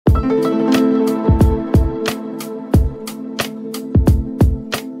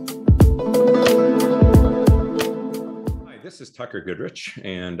is Tucker Goodrich,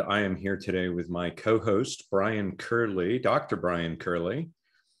 and I am here today with my co-host, Brian Kerley, Dr. Brian Kerley.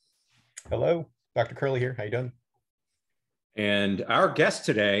 Hello, Dr. Kerley here. How you doing? And our guest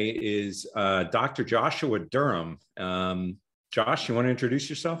today is Dr. Joshua Durham. Josh, you want to introduce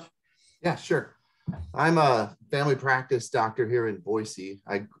yourself? Yeah, sure. I'm a family practice doctor here in Boise.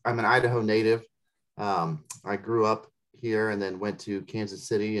 I'm an Idaho native. I grew up here and then went to Kansas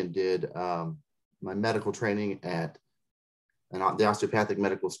City and did my medical training at the Osteopathic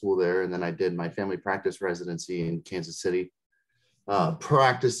Medical School there. And then I did my family practice residency in Kansas City.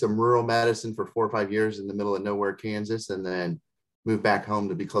 Practiced some rural medicine for 4 or 5 years in the middle of nowhere, Kansas, and then moved back home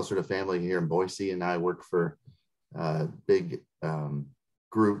to be closer to family here in Boise. And now I work for a big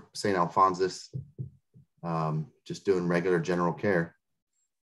group, St. Alphonsus, just doing regular general care.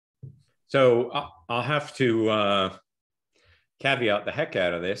 So I'll have to caveat the heck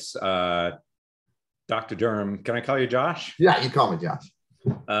out of this. Dr. Durham, can I call you Josh? Yeah, you call me Josh.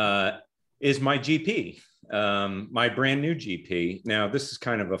 Is my GP, my brand new GP. Now, this is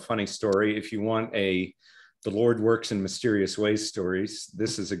kind of a funny story. If you want the Lord works in mysterious ways stories,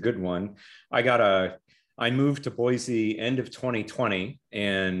 this is a good one. I moved to Boise end of 2020,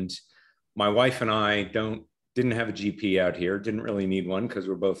 and my wife and I didn't have a GP out here, didn't really need one because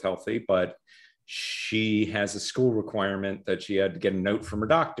we're both healthy, but she has a school requirement that she had to get a note from her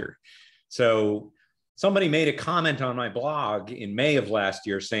doctor. So somebody made a comment on my blog in May of last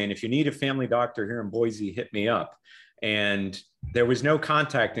year saying, if you need a family doctor here in Boise, hit me up. And there was no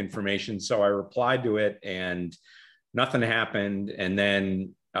contact information. So I replied to it and nothing happened. And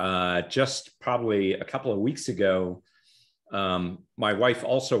then just probably a couple of weeks ago, my wife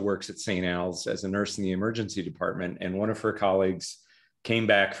also works at St. Al's as a nurse in the emergency department. And one of her colleagues came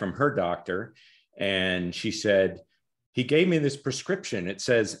back from her doctor and she said, he gave me this prescription. It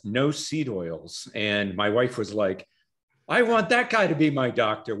says no seed oils. And my wife was like, I want that guy to be my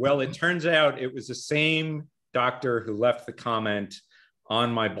doctor. Well, it turns out it was the same doctor who left the comment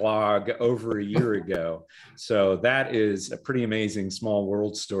on my blog over a year ago. So that is a pretty amazing small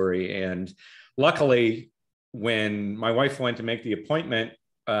world story. And luckily, when my wife went to make the appointment,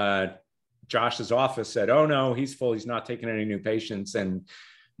 Josh's office said, oh no, he's full. He's not taking any new patients. And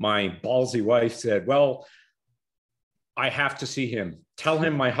my ballsy wife said, well, I have to see him. Tell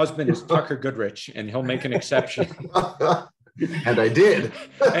him my husband is Tucker Goodrich and he'll make an exception. And I did.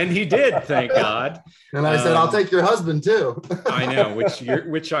 And he did, thank God. And I said, I'll take your husband too. I know,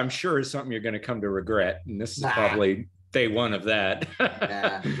 which I'm sure is something you're going to come to regret. And this is probably day one of that.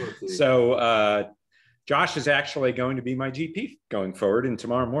 So Josh is actually going to be my GP going forward. And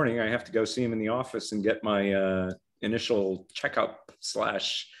tomorrow morning, I have to go see him in the office and get my initial checkup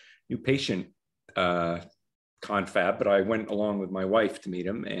 / new patient confab, but I went along with my wife to meet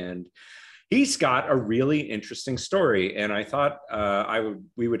him, and he's got a really interesting story. And I thought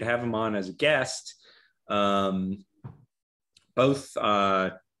we would have him on as a guest. Both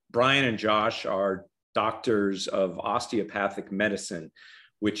Brian and Josh are doctors of osteopathic medicine,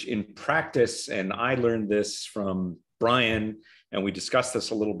 which in practice, and I learned this from Brian, and we discussed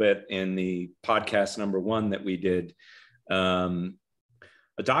this a little bit in the podcast number 1 that we did.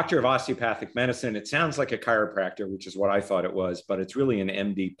 A doctor of osteopathic medicine, it sounds like a chiropractor, which is what I thought it was, but it's really an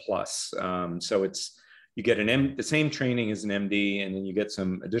MD plus. So you get the same training as an MD, and then you get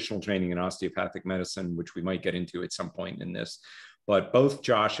some additional training in osteopathic medicine, which we might get into at some point in this. But both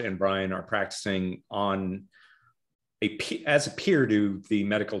Josh and Brian are practicing as a peer to the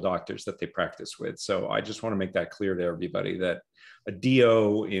medical doctors that they practice with. So I just want to make that clear to everybody that a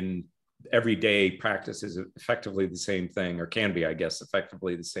DO in everyday practice is effectively the same thing, or can be, I guess,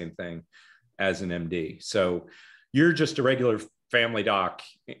 effectively the same thing as an MD. So you're just a regular family doc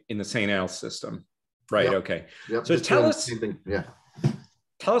in the St. Al's system, right? Yep. Okay. Yep. So tell us a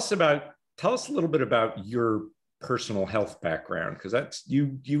little bit about your personal health background, because that's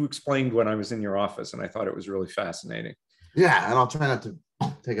you explained when I was in your office, and I thought it was really fascinating. Yeah, and I'll try not to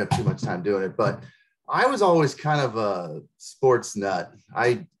take up too much time doing it, but I was always kind of a sports nut.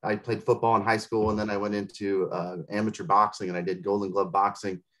 I played football in high school, and then I went into amateur boxing, and I did Golden Glove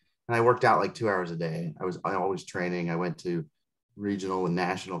boxing, and I worked out like 2 hours a day. I always training. I went to regional and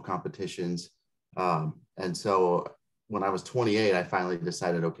national competitions. And so when I was 28, I finally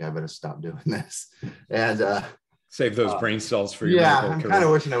decided, okay, I better stop doing this. And save those brain cells for your medical career. I'm kind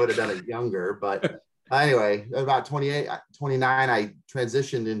of wishing I would have done it younger, but anyway, about 29, I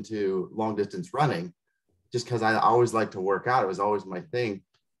transitioned into long distance running, just because I always liked to work out. It was always my thing.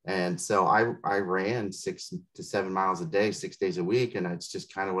 And so I ran 6 to 7 miles a day, 6 days a week. And it's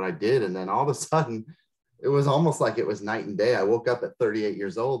just kind of what I did. And then all of a sudden, it was almost like it was night and day. I woke up at 38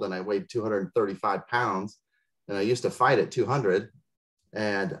 years old and I weighed 235 pounds. and I used to fight at 200,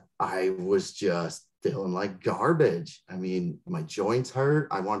 and I was just feeling like garbage. I mean, my joints hurt.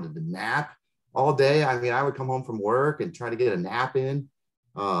 I wanted to nap all day. I mean, I would come home from work and try to get a nap in.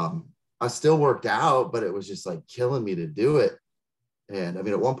 I still worked out, but it was just like killing me to do it. And I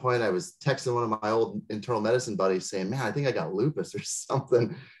mean, at one point I was texting one of my old internal medicine buddies saying, man, I think I got lupus or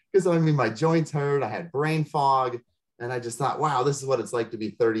something. Because I mean, my joints hurt, I had brain fog, and I just thought, wow, this is what it's like to be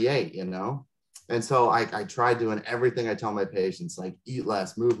 38, you know? And so I tried doing everything I tell my patients, like eat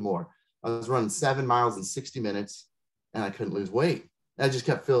less, move more. I was running 7 miles in 60 minutes and I couldn't lose weight. I just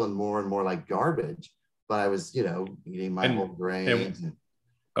kept feeling more and more like garbage, but I was, you know, eating my whole grains.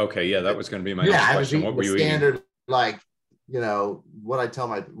 Okay. Yeah. That was going to be my next question. What were you standard, eating? Like, you know, what I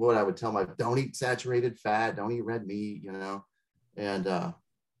would tell my, don't eat saturated fat, don't eat red meat, you know? And,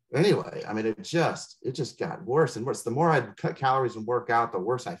 anyway, I mean, it just got worse and worse. The more I'd cut calories and work out, the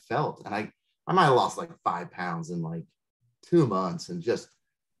worse I felt. And I might have lost like 5 pounds in like 2 months, and just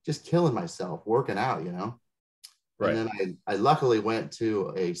killing myself working out, you know? Right. And then I luckily went to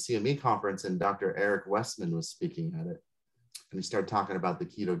a CME conference, and Dr. Eric Westman was speaking at it. And he started talking about the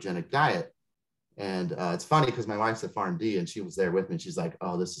ketogenic diet. And it's funny because my wife's a PharmD, and she was there with me. She's like,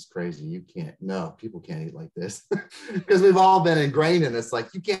 oh, this is crazy. People can't eat like this. Because we've all been ingrained in this.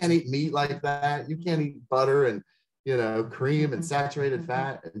 Like, you can't eat meat like that. You can't eat butter and, you know, cream and saturated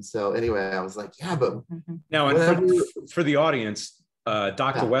fat. And so anyway, I was like, yeah, but now, and for the audience,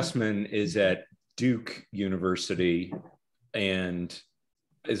 Dr. Westman is at Duke University and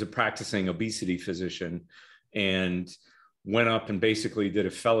is a practicing obesity physician, and went up and basically did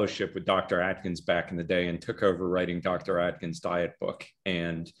a fellowship with Dr. Atkins back in the day and took over writing Dr. Atkins' diet book.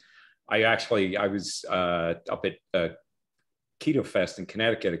 And I was up at Keto Fest in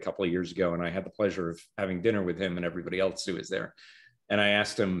Connecticut a couple of years ago, and I had the pleasure of having dinner with him and everybody else who was there. And I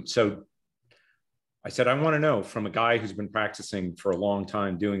asked him, so I said, I want to know, from a guy who's been practicing for a long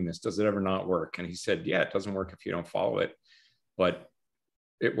time doing this, does it ever not work? And he said, yeah, it doesn't work if you don't follow it, but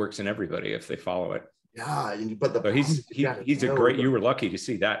it works in everybody if they follow it. Yeah, but so he's a great. You were lucky to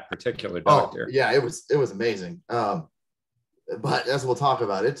see that particular doctor. Oh, yeah, it was amazing. But as we'll talk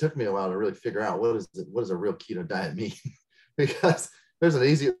about, it took me a while to really figure out what does a real keto diet mean, because there's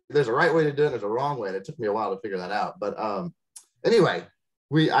a right way to do it, and there's a wrong way, and it took me a while to figure that out. But anyway,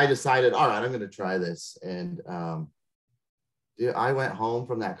 I decided, all right, I'm going to try this, and I went home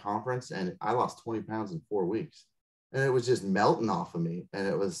from that conference and I lost 20 pounds in 4 weeks, and it was just melting off of me, and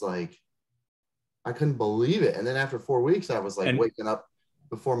it was like, I couldn't believe it. And then after 4 weeks, I was like waking up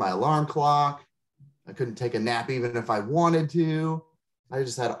before my alarm clock. I couldn't take a nap even if I wanted to. I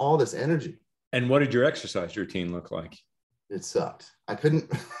just had all this energy. And what did your exercise routine look like? It sucked. I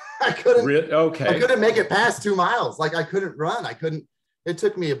couldn't Okay. I couldn't make it past 2 miles. Like, I couldn't run. It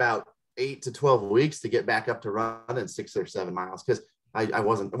took me about 8 to 12 weeks to get back up to running 6 or 7 miles, because I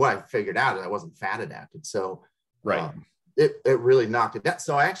figured out is I wasn't fat adapted. So right. It really knocked it down.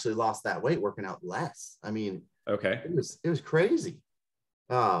 So I actually lost that weight working out less. I mean, okay, it was crazy.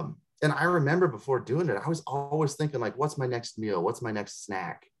 And I remember before doing it, I was always thinking, like, what's my next meal? What's my next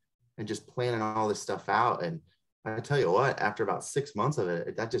snack? And just planning all this stuff out. And I tell you what, after about 6 months of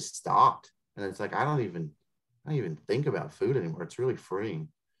it, that just stopped. And it's like, I don't even think about food anymore. It's really freeing.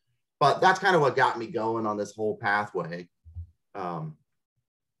 But that's kind of what got me going on this whole pathway.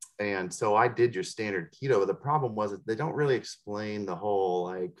 And so I did your standard keto, but the problem was that they don't really explain the whole,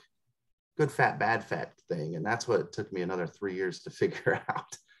 like, good fat, bad fat thing. And that's what it took me another 3 years to figure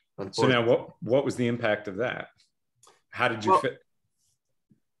out. So now what was the impact of that? How did you fit?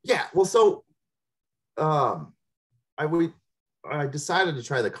 Yeah, well, so I decided to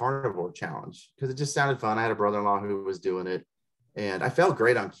try the carnivore challenge because it just sounded fun. I had a brother-in-law who was doing it, and I felt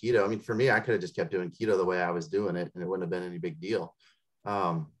great on keto. I mean, for me, I could have just kept doing keto the way I was doing it, and it wouldn't have been any big deal.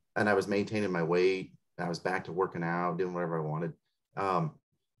 And I was maintaining my weight. I was back to working out, doing whatever I wanted.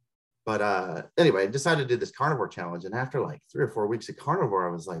 But anyway, I decided to do this carnivore challenge. And after like 3 or 4 weeks of carnivore,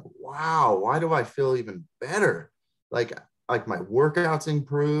 I was like, wow, why do I feel even better? Like my workouts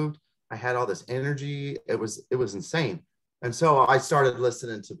improved. I had all this energy. It was insane. And so I started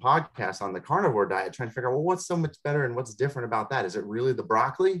listening to podcasts on the carnivore diet, trying to figure out, well, what's so much better and what's different about that? Is it really the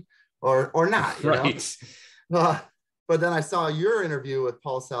broccoli or not? Right. But then I saw your interview with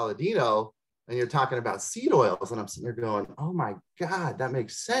Paul Saladino, and you're talking about seed oils, and I'm sitting there going, oh my God, that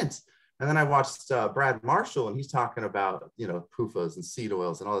makes sense. And then I watched Brad Marshall, and he's talking about, PUFAs and seed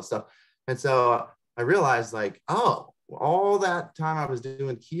oils and all this stuff. And so I realized, like, oh, all that time I was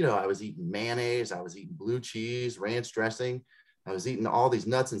doing keto, I was eating mayonnaise, I was eating blue cheese, ranch dressing, I was eating all these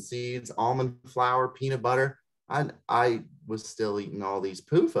nuts and seeds, almond flour, peanut butter. I was still eating all these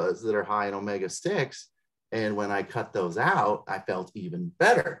PUFAs that are high in omega-6. And when I cut those out, I felt even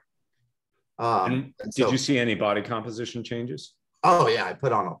better. And did you see any body composition changes? Oh yeah,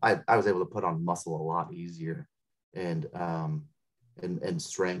 I was able to put on muscle a lot easier, and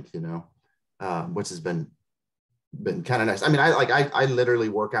strength, which has been kind of nice. I mean, I literally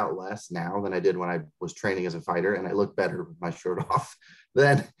work out less now than I did when I was training as a fighter, and I look better with my shirt off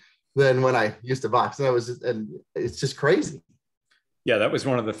than when I used to box. And it's just crazy. Yeah, that was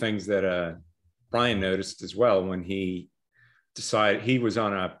one of the things that Brian noticed as well when he decided he was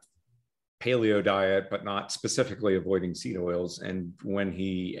on a paleo diet, but not specifically avoiding seed oils. And when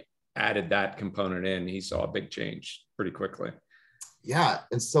he added that component in, he saw a big change pretty quickly. Yeah.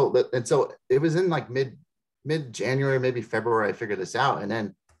 And so it was in like mid-January, maybe February, I figured this out. And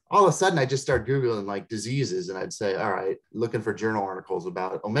then all of a sudden I just started Googling like diseases, and I'd say, all right, looking for journal articles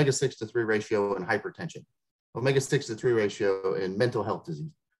about omega-6 to 3 ratio in hypertension, omega-6 to 3 ratio in mental health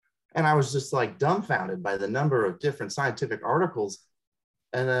disease. And I was just like dumbfounded by the number of different scientific articles.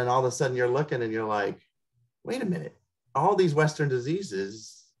 And then all of a sudden you're looking and you're like, wait a minute, all these Western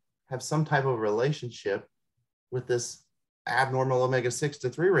diseases have some type of relationship with this abnormal omega-6 to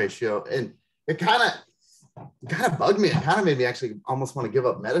 3 ratio. And it kind of bugged me. It kind of made me actually almost want to give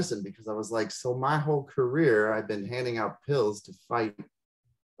up medicine, because I was like, so my whole career, I've been handing out pills to fight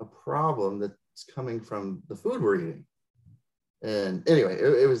a problem that's coming from the food we're eating. And anyway,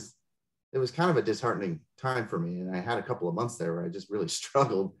 it was kind of a disheartening time for me. And I had a couple of months there where I just really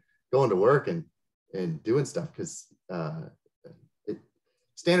struggled going to work and doing stuff, because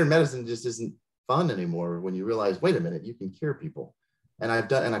standard medicine just isn't fun anymore when you realize, wait a minute, you can cure people. And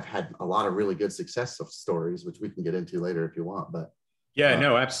I've had a lot of really good success stories, which we can get into later if you want. But yeah,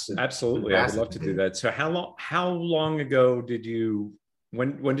 no, absolutely. I would love to do that. So how long ago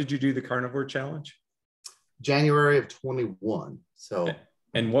when did you do the carnivore challenge? January of 21. So.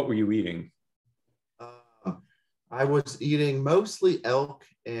 And what were you eating? I was eating mostly elk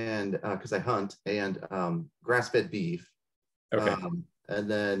and because I hunt, and grass-fed beef. Okay. And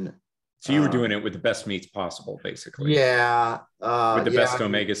then. So you were doing it with the best meats possible, basically. Yeah. With the best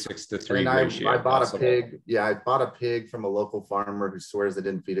omega-6 to 3 ratio. I bought possible. A pig. Yeah, I bought a pig from a local farmer who swears they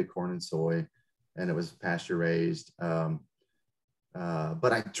didn't feed it corn and soy, and it was pasture raised. But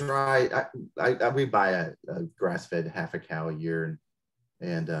I try. We buy a grass-fed half a cow a year,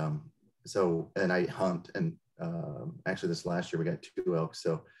 and I hunt, and actually this last year we got 2 elk,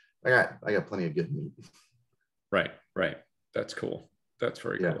 so I got plenty of good meat. Right. That's cool. That's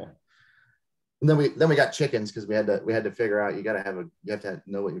very cool. And then we got chickens, because we had to figure out you have to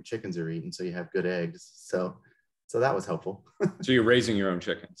know what your chickens are eating, so you have good eggs. So that was helpful. So you're raising your own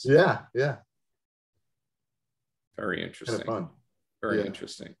chickens. Yeah. Very interesting. Kind of fun. Very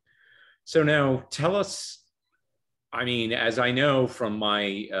interesting. So now tell us, I mean, as I know from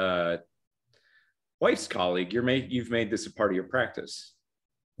my wife's colleague, you've made this a part of your practice.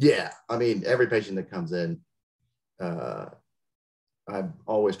 Yeah. I mean, every patient that comes in, I'm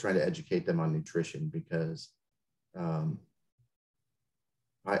always trying to educate them on nutrition, because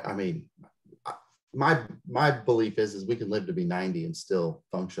my belief is we can live to be 90 and still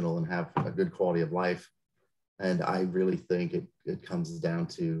functional and have a good quality of life. And I really think it comes down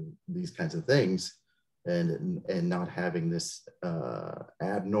to these kinds of things, and not having this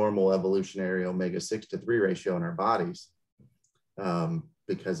abnormal evolutionary omega-6 to 3 ratio in our bodies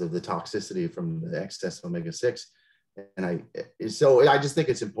because of the toxicity from the excess omega-6. And I just think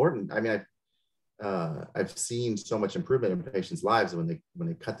it's important. I mean, I've seen so much improvement in patients' lives when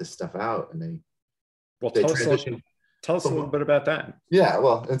they cut this stuff out, and they transition. Tell us a little bit about that. Yeah,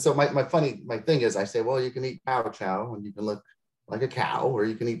 well, and so my thing is, I say, well, you can eat cow chow and you can look like a cow, or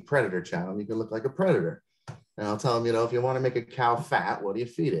you can eat predator chow and you can look like a predator. And I'll tell them, if you want to make a cow fat, what do you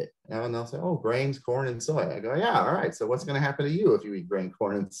feed it? And they'll say, oh, grains, corn, and soy. I go, yeah, all right. So what's going to happen to you if you eat grain,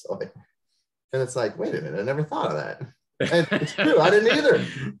 corn, and soy? And it's like, wait a minute, I never thought of that. And it's true, I didn't either.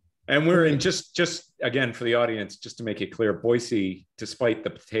 And we're in just again, for the audience, just to make it clear, Boise, despite the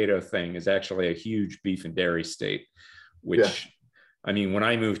potato thing, is actually a huge beef and dairy state, which, I mean, when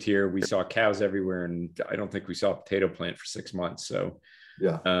I moved here, we saw cows everywhere, and I don't think we saw a potato plant for 6 months. So, you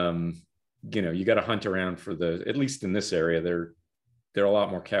got to hunt around for at least in this area, there are a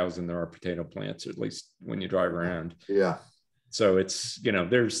lot more cows than there are potato plants, at least when you drive around. Yeah. So it's,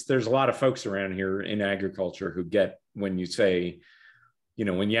 there's a lot of folks around here in agriculture who get, when you say,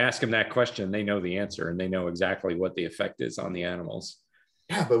 when you ask them that question, they know the answer and they know exactly what the effect is on the animals.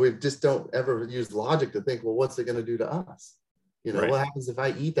 Yeah, but we just don't ever use logic to think, well, what's it going to do to us? Right. What happens if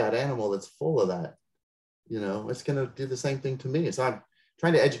I eat that animal that's full of that? It's going to do the same thing to me. So I'm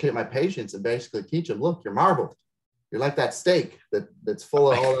trying to educate my patients and basically teach them, look, you're marbled. You're like that steak that's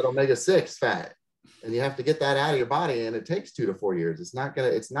full of all that omega-6 fat. and you have to get that out of your body, and it takes 2 to 4 years. It's not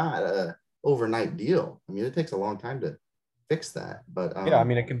a overnight deal. I mean, it takes a long time to fix that. But yeah, I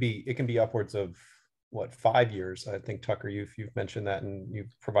mean, it can be upwards of what, 5 years. I think, Tucker, you've mentioned that, and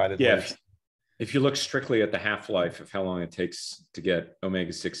you've provided links. If you look strictly at the half-life of how long it takes to get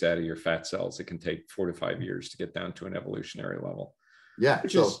omega-6 out of your fat cells, it can take 4 to 5 years to get down to an evolutionary level. Yeah.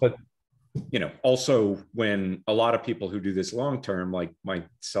 But also when a lot of people who do this long-term, like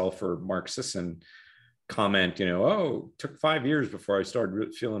myself or Mark Sisson, comment, oh, took 5 years before I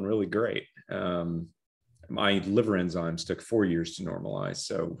started feeling really great. My liver enzymes took 4 years to normalize.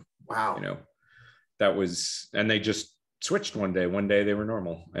 So, wow. That was, and they just switched one day. One day they were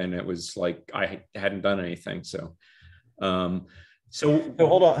normal, and it was like I hadn't done anything. So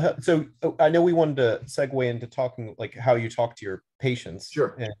hold on. So I know we wanted to segue into talking like how you talk to your patients.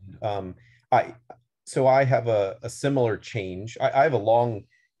 Sure. And I have a similar change. I have a long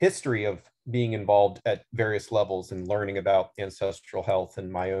history of being involved at various levels and learning about ancestral health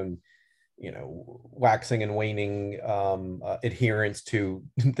and my own, waxing and waning adherence to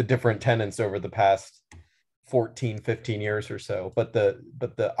the different tenets over the past 14, 15 years or so. But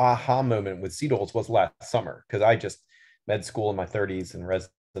the aha moment with seed oils was last summer, because I just med school in my 30s and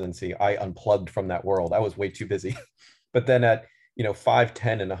residency, I unplugged from that world. I was way too busy. But then at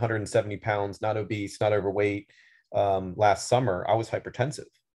 5'10" and 170 pounds, not obese, not overweight, last summer, I was hypertensive.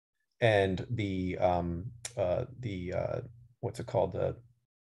 And the what's it called?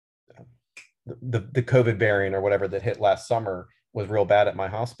 The COVID variant or whatever that hit last summer was real bad at my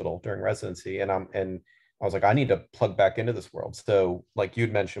hospital during residency. And I was like, I need to plug back into this world. So like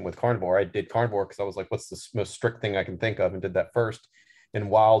you'd mentioned with carnivore, I did carnivore because I was like, what's the most strict thing I can think of, and did that first. And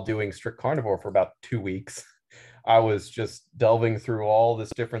while doing strict carnivore for about 2 weeks, I was just delving through all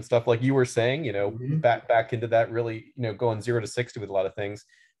this different stuff. Like you were saying, back into that, really, going 0 to 60 with a lot of things,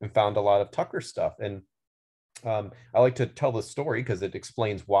 and found a lot of Tucker stuff. And I like to tell this story because it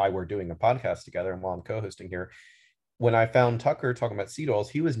explains why we're doing a podcast together and while I'm co-hosting here. When I found Tucker talking about seed oils,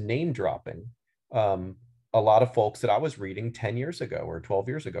 he was name dropping a lot of folks that I was reading 10 years ago or 12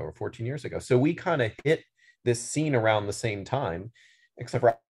 years ago or 14 years ago. So we kind of hit this scene around the same time, except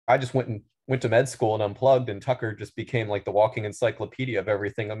for I just went to med school and unplugged, and Tucker just became like the walking encyclopedia of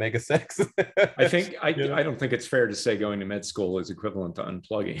everything omega-6. I don't think it's fair to say going to med school is equivalent to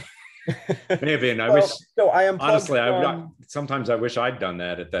unplugging. Maybe, and I wish. No, I am honestly. Sometimes I wish I'd done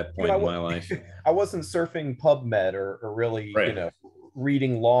that at that point in my life. I wasn't surfing PubMed or really,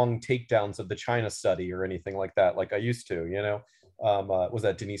 reading long takedowns of the China study or anything like that, like I used to. Was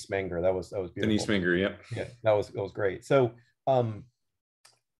that Denise Menger? That was beautiful. Denise Menger, yeah, that was great. So,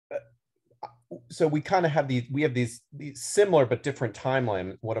 so we kind of have these similar but different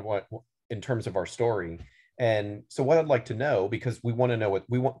timeline. What in terms of our story. And so what I'd like to know, because we want to know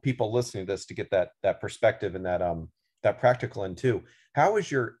we want people listening to this to get that perspective and that practical end too. How has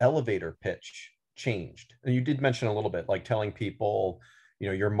your elevator pitch changed? And you did mention a little bit, like telling people,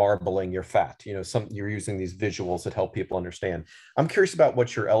 you're marbling your fat, you're using these visuals that help people understand. I'm curious about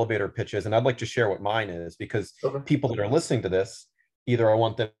what your elevator pitch is. And I'd like to share what mine is, because people that are listening to this, either I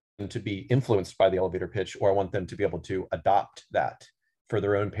want them to be influenced by the elevator pitch, or I want them to be able to adopt that for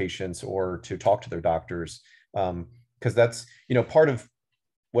their own patients or to talk to their doctors. Because that's, part of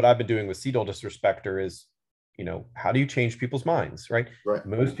what I've been doing with Seed Oil Disrespecter is, how do you change people's minds, right?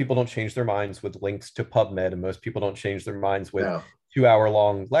 Most people don't change their minds with links to PubMed, and most people don't change their minds with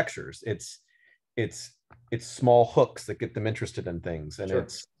 2-hour-long lectures. It's small hooks that get them interested in things. And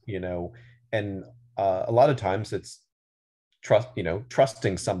it's, and a lot of times it's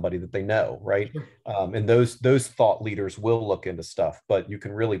trusting somebody that they know, right? And those thought leaders will look into stuff, but you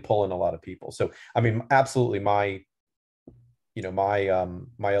can really pull in a lot of people. So, I mean, absolutely, my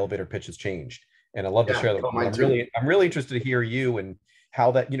elevator pitch has changed, and I love to share that. I'm really interested to hear you and how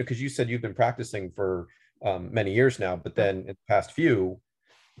that, because you said you've been practicing for many years now, but then in the past few,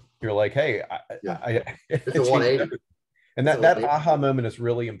 you're like, hey, it's a 180. And that aha moment is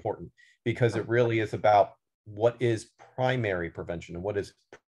really important, because it really is about what is primary prevention and what is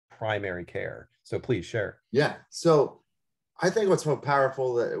primary care. So please share. Yeah. So I think what's so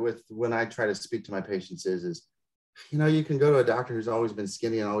powerful when I try to speak to my patients is, you can go to a doctor who's always been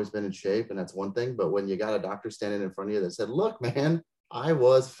skinny and always been in shape, and that's one thing. But when you got a doctor standing in front of you that said, look, man, I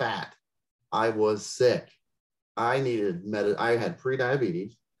was fat, I was sick, I had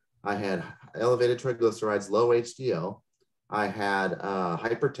pre-diabetes, I had elevated triglycerides, low HDL, I had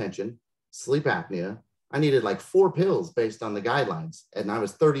hypertension, sleep apnea. I needed like 4 pills based on the guidelines. And I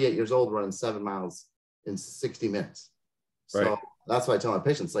was 38 years old running 7 miles in 60 minutes. So that's why I tell my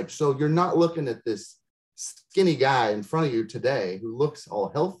patients, like, so you're not looking at this skinny guy in front of you today who looks all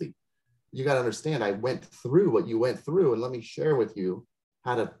healthy. you got to understand, I went through what you went through, and let me share with you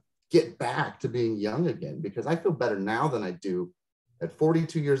how to get back to being young again, because I feel better now than I do at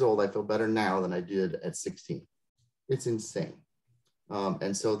 42 years old. I feel better now than I did at 16. It's insane.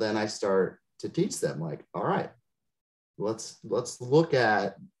 And so then I start to teach them, like, all right, let's look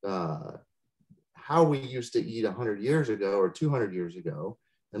at how we used to eat 100 years ago or 200 years ago,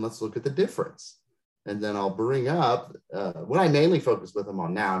 and let's look at the difference. And then I'll bring up what I mainly focus with them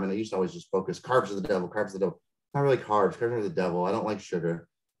on now. I mean, I used to always just focus carbs are the devil, carbs are the devil. Not really carbs, carbs are the devil. I don't like sugar.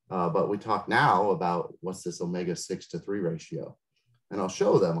 But we talk now about what's this omega-6 to 3 ratio. And I'll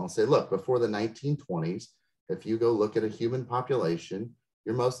show them, I'll say, look, before the 1920s, if you go look at a human population,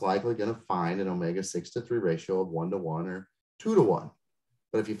 you're most likely going to find an omega-6 to 3 ratio of 1 to 1 or 2 to 1.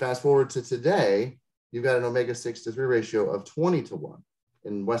 But if you fast forward to today, you've got an omega-6 to 3 ratio of 20 to 1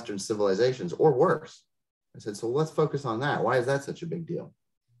 in Western civilizations, or worse. I said, so let's focus on that. Why is that such a big deal?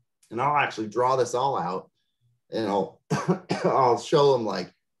 And I'll actually draw this all out, and I'll I'll show them,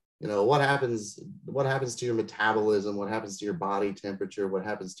 like, you know, what happens to your metabolism, what happens to your body temperature, what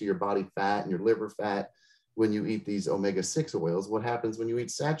happens to your body fat and your liver fat when you eat these omega-6 oils, what happens when you eat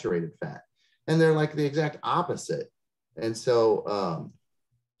saturated fat. And they're like the exact opposite. And so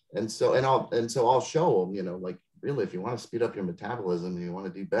I'll show them, you know, like, really, if you want to speed up your metabolism and you want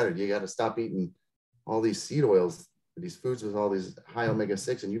to do better, you got to stop eating all these seed oils, these foods with all these high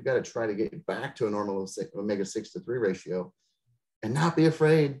omega-6, and you've got to try to get back to a normal omega-6 to 3 ratio, and not be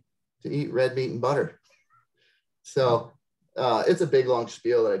afraid to eat red meat and butter. So it's a big, long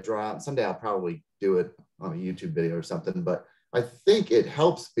spiel that I draw out. Someday I'll probably do it on a YouTube video or something, but I think it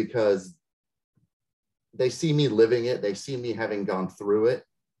helps because they see me living it. They see me having gone through it,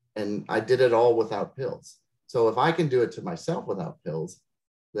 and I did it all without pills. So if I can do it to myself without pills,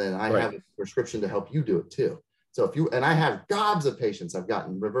 then I have a prescription to help you do it too. So if you, and I have gobs of patients I've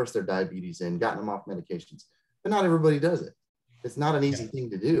gotten reverse their diabetes and gotten them off medications, but not everybody does it. It's not an easy thing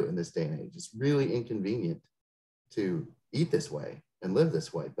to do in this day and age. It's really inconvenient to eat this way and live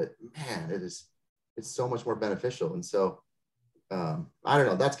this way, but man, it's so much more beneficial. And so I don't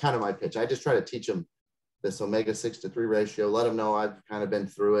know, that's kind of my pitch. I just try to teach them this omega-6 to 3 ratio, let them know I've kind of been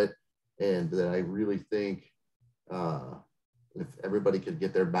through it, and that I really think if everybody could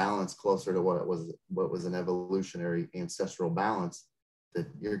get their balance closer to what was an evolutionary ancestral balance, that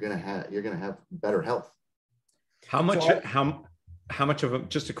you're gonna have better health. How much of a,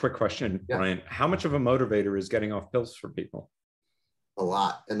 just a quick question, Brian, how much of a motivator is getting off pills for people? A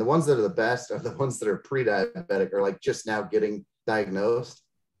lot. And the ones that are the best are the ones that are pre-diabetic, or like just now getting diagnosed,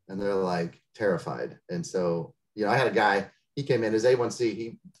 and they're like terrified. And so, you know, I had a guy, he came in, his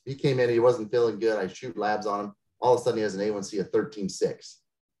A1C, he came in, he wasn't feeling good. I shoot labs on him. All of a sudden he has an A1C of 13.6.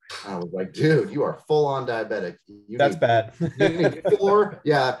 I was like, dude, you are full on diabetic. That's bad. You need 4.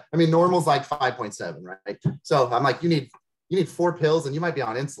 Yeah. I mean, normal's like 5.7, right? So I'm like, you need 4 pills and you might be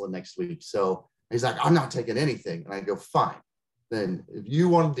on insulin next week. So he's like, I'm not taking anything. And I go, fine. Then if you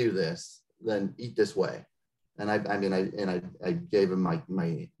want to do this, then eat this way. And I gave him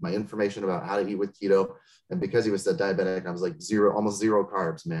my information about how to eat with keto. And because he was a diabetic, I was like almost zero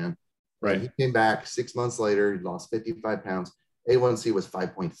carbs, man. Right. And he came back 6 months later, he lost 55 pounds. A1C was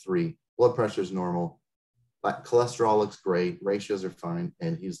 5.3. Blood pressure is normal. But cholesterol looks great. Ratios are fine.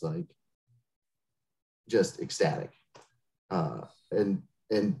 And he's like just ecstatic.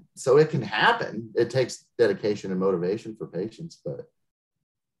 And so it can happen. It takes dedication and motivation for patients, but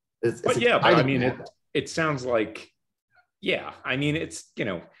I mean, it sounds like, I mean, it's, you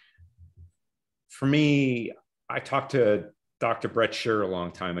know, for me, I talked to Dr. Brett Scher a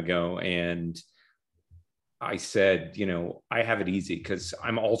long time ago, and I said, you know, I have it easy because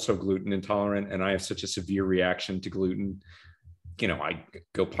I'm also gluten intolerant and I have such a severe reaction to gluten. You know, I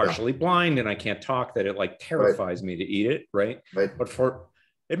go partially blind and I can't talk, that it like terrifies me to eat it. Right. But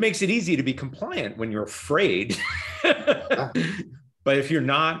it makes it easy to be compliant when you're afraid. But if you're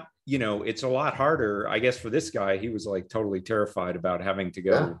not, you know, it's a lot harder. I guess for this guy, he was like totally terrified about having to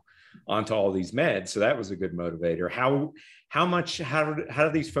go onto all these meds. So that was a good motivator. How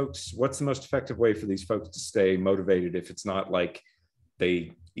do these folks, what's the most effective way for these folks to stay motivated if it's not like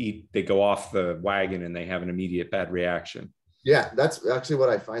they go off the wagon and they have an immediate bad reaction? Yeah, that's actually what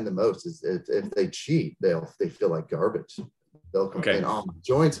I find the most is if they cheat, they feel like garbage. They'll complain, oh, my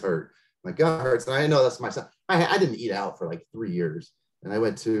joints hurt, my gut hurts. And I know that's myself. I didn't eat out for like 3 years. And we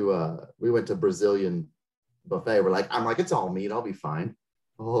went to Brazilian buffet. I'm like, it's all meat, I'll be fine.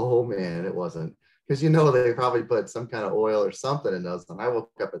 Oh man, it wasn't. Because, you know, they probably put some kind of oil or something in those. And I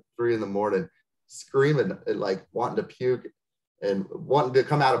woke up at 3 a.m. screaming and like wanting to puke. and wanting to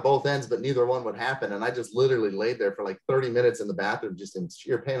come out of both ends, but neither one would happen. And I just literally laid there for like 30 minutes in the bathroom, just in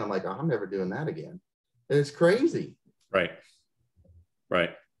sheer pain. I'm like, oh, I'm never doing that again. And it's crazy. Right.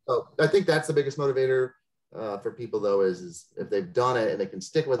 Right. So I think that's the biggest motivator for people, though, is if they've done it and they can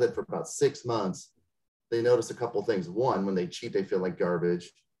stick with it for about 6 months, they notice a couple things. One, when they cheat, they feel like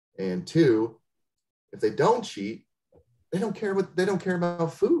garbage. And two, if they don't cheat, they don't care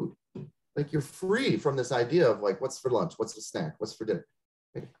about food. Like, you're free from this idea of like, what's for lunch? What's for snack? What's for dinner?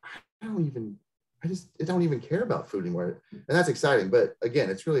 Like, I don't even care about food anymore. And that's exciting. But again,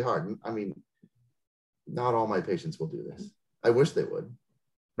 it's really hard. I mean, not all my patients will do this. I wish they would.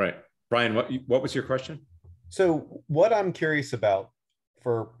 Right. Brian, what was your question? So what I'm curious about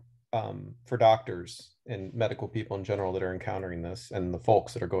for doctors and medical people in general that are encountering this, and the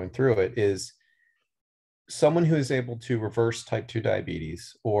folks that are going through it, is someone who is able to reverse type 2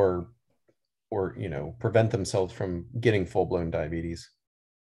 diabetes or prevent themselves from getting full-blown diabetes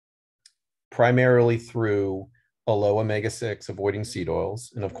primarily through a low omega-6, avoiding seed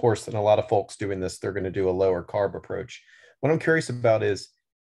oils. And of course, in a lot of folks doing this, they're going to do a lower carb approach. What I'm curious about is,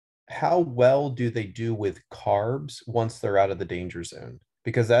 how well do they do with carbs once they're out of the danger zone?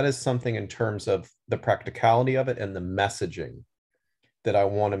 Because that is something in terms of the practicality of it and the messaging that I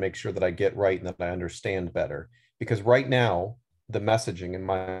want to make sure that I get right and that I understand better. Because right now, the messaging and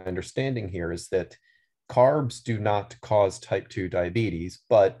my understanding here is that carbs do not cause type 2 diabetes,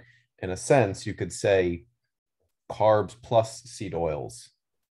 but in a sense, you could say carbs plus seed oils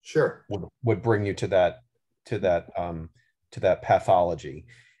Sure would bring you to that pathology.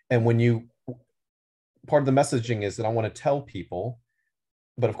 And part of the messaging is that I want to tell people,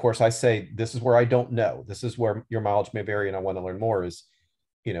 but of course I say, this is where I don't know. This is where your mileage may vary and I want to learn more, is,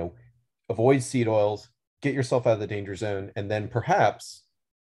 avoid seed oils, get yourself out of the danger zone. And then perhaps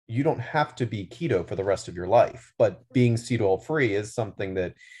you don't have to be keto for the rest of your life, but being seed oil free is something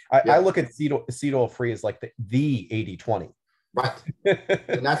that I look at seed oil free as like the 80-20. Right.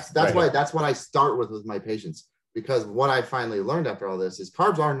 And that's right. Why that's what I start with my patients, because what I finally learned after all this is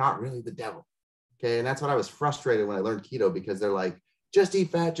carbs are not really the devil. Okay. And that's what I was frustrated when I learned keto, because they're like, just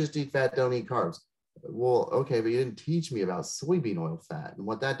eat fat, don't eat carbs. Well, okay, but you didn't teach me about soybean oil fat and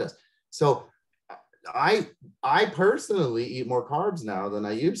what that does. So I personally eat more carbs now than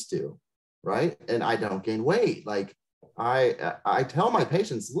I used to, right? And I don't gain weight. Like, I tell my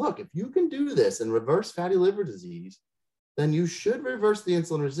patients, look, if you can do this and reverse fatty liver disease, then you should reverse the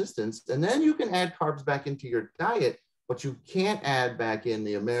insulin resistance, and then you can add carbs back into your diet, but you can't add back in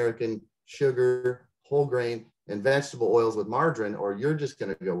the American sugar, whole grain, and vegetable oils with margarine, or you're just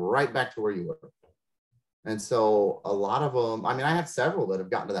going to go right back to where you were. And so a lot of them, I mean, I have several that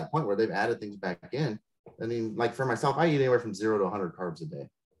have gotten to that point where they've added things back in. I mean, like for myself, I eat anywhere from 0 to 100 carbs a day.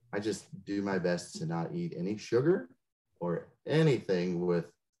 I just do my best to not eat any sugar or anything with,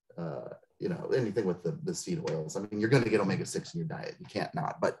 anything with the seed oils. I mean, you're going to get omega-6 in your diet. You can't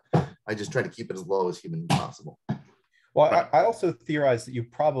not, but I just try to keep it as low as humanly possible. Well, I also theorize that you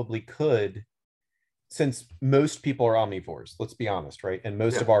probably could, since most people are omnivores, let's be honest, right? And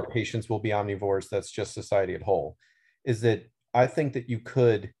most of our patients will be omnivores. That's just society at whole. Is that I think that you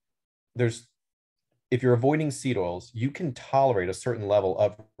could, if you're avoiding seed oils, you can tolerate a certain level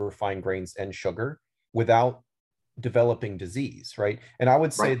of refined grains and sugar without developing disease, right? And I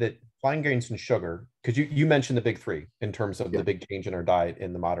would say that refined grains and sugar, because you mentioned the big three in terms of the big change in our diet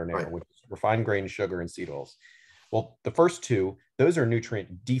in the modern era, which is refined grains, sugar, and seed oils. Well, the first two, those are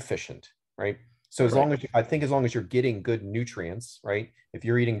nutrient deficient, right? So as long as you're getting good nutrients, right? If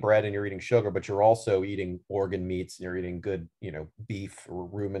you're eating bread and you're eating sugar, but you're also eating organ meats and you're eating good, beef or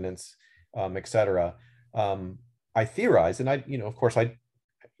ruminants, et cetera. I theorize, and of course,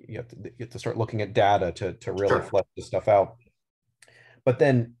 you have to start looking at data to really flesh this stuff out. But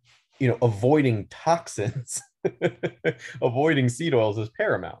then, avoiding toxins, avoiding seed oils is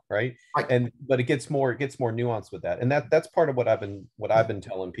paramount, right? But it gets more nuanced with that, and that's part of what I've been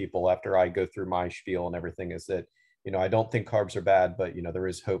telling people after I go through my spiel and everything, is that I don't think carbs are bad, but there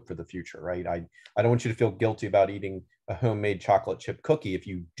is hope for the future, right? I don't want you to feel guilty about eating a homemade chocolate chip cookie if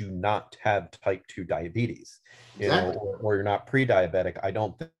you do not have type 2 diabetes, or you're not pre-diabetic. I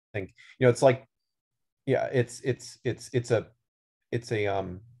don't think it's like,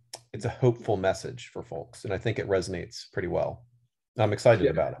 it's a hopeful message for folks, and I think it resonates pretty well. I'm excited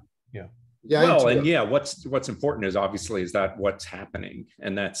about it. Well, and what's important is obviously is that what's happening,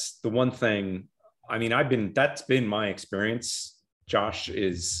 and that's the one thing. I mean, that's been my experience, Josh,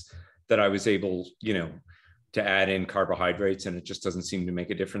 is that I was able, to add in carbohydrates, and it just doesn't seem to make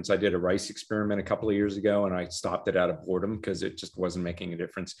a difference. I did a rice experiment a couple of years ago, and I stopped it out of boredom because it just wasn't making a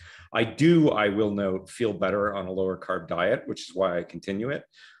difference. I will note, feel better on a lower carb diet, which is why I continue it.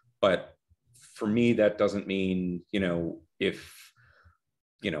 But for me, that doesn't mean, if,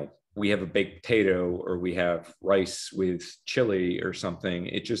 we have a baked potato or we have rice with chili or something,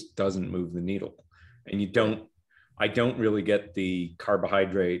 it just doesn't move the needle. And I don't really get the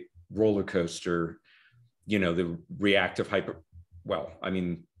carbohydrate roller coaster, the reactive they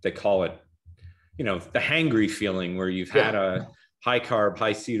call it, the hangry feeling where you've had a high carb,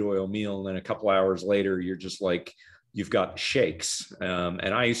 high seed oil meal, and then a couple hours later, you're just like, you've got shakes.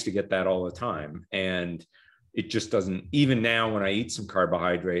 And I used to get that all the time. And it just doesn't, even now when I eat some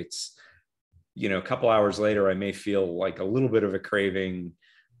carbohydrates, a couple hours later, I may feel like a little bit of a craving,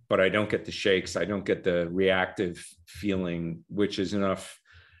 but I don't get the shakes. I don't get the reactive feeling, which is enough.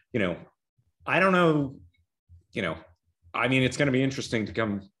 I don't know, it's going to be interesting to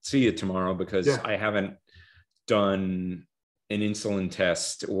come see you tomorrow because I haven't done an insulin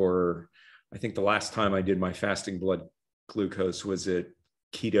test, or I think the last time I did my fasting blood glucose was at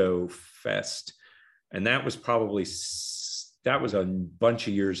Keto Fest. And that was a bunch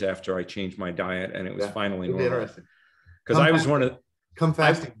of years after I changed my diet, and it was finally normal. Because I was one of come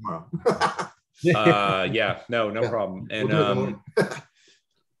fasting tomorrow. No problem. And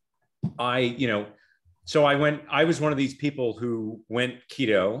I was one of these people who went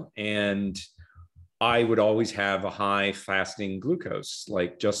keto, and I would always have a high fasting glucose,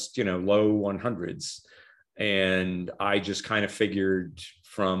 like just, low 100s. And I just kind of figured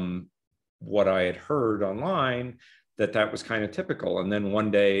from what I had heard online that was kind of typical. And then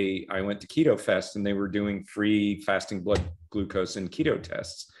one day I went to Keto Fest, and they were doing free fasting blood glucose and keto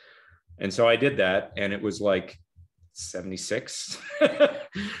tests. And so I did that, and it was like 76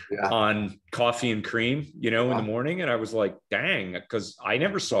 on coffee and cream, in the morning. And I was like, dang, because I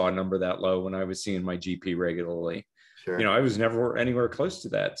never saw a number that low when I was seeing my GP regularly. Sure. I was never anywhere close to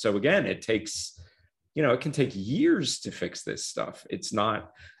that. So again, it takes, it can take years to fix this stuff. It's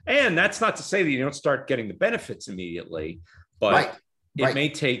not, and that's not to say that you don't start getting the benefits immediately, but it may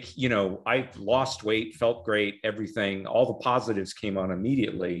take, I lost weight, felt great, everything, all the positives came on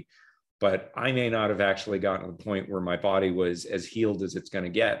immediately, but I may not have actually gotten to the point where my body was as healed as it's going to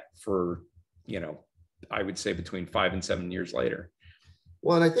get for, I would say between 5 and 7 years later.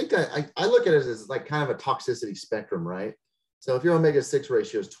 Well, and I think I look at it as like kind of a toxicity spectrum, right? So if your omega-6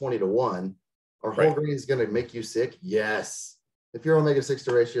 ratio is 20-1, are whole grains going to make you sick? Yes. If your omega-6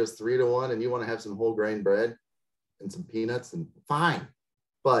 to ratio is 3-1 and you want to have some whole grain bread and some peanuts, and fine.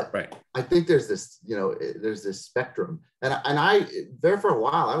 But I think there's this, there's this spectrum. And I there for a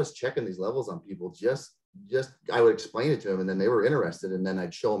while, I was checking these levels on people. Just I would explain it to them, and then they were interested, and then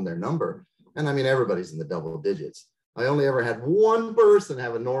I'd show them their number. And everybody's in the double digits. I only ever had one person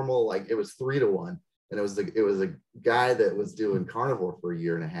have a normal, like it was 3-1. And it was a guy that was doing carnivore for a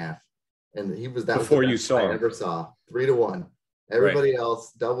year and a half. And that was before you saw I ever saw 3-1. Everybody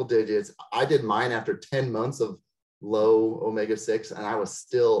else double digits. I did mine after 10 months of low omega-6, and I was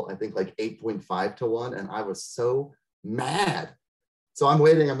still, I think, like 8.5-1, and I was so mad. So I'm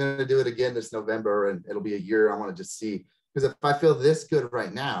waiting. I'm going to do it again this November, and it'll be a year. I want to just see, because if I feel this good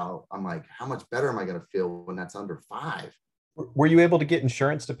right now, I'm like, how much better am I going to feel when that's under 5? Were you able to get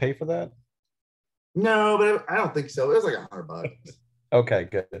insurance to pay for that? No, but I don't think so. It was like $100. Okay,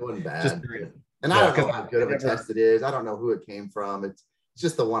 good. It wasn't bad. And I don't know how good of a test it is. I don't know who it came from. It's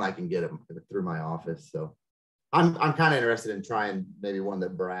just the one I can get it through my office. So I'm kind of interested in trying maybe one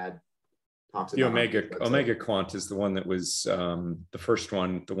that Brad talks about. The Omega Quant is the one that was the first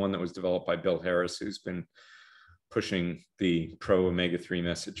one, the one that was developed by Bill Harris, who's been pushing the pro omega-3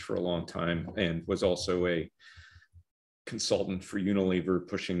 message for a long time, and was also a consultant for Unilever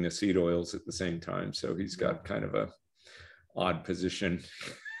pushing the seed oils at the same time. So he's got kind of a odd position,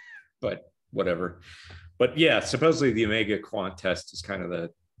 but whatever. But yeah, supposedly the Omega Quant test is kind of the,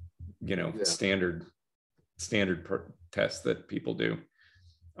 standard test that people do.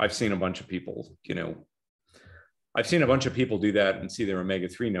 I've seen a bunch of people, do that and see their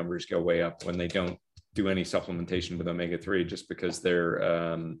omega-3 numbers go way up when they don't do any supplementation with omega-3, just because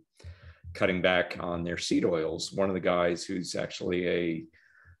they're cutting back on their seed oils. One of the guys who's actually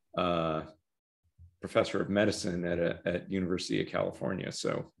a professor of medicine at University of California.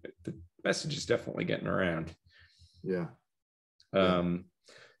 So the message is definitely getting around. Yeah.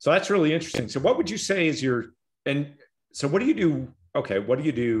 So that's really interesting. So what would you say is so what do you do? Okay. What do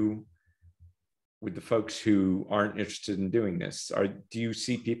you do with the folks who aren't interested in doing this? Do you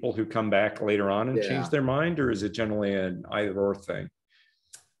see people who come back later on and change their mind, or is it generally an either or thing?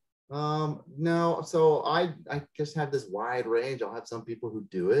 No. So I just have this wide range. I'll have some people who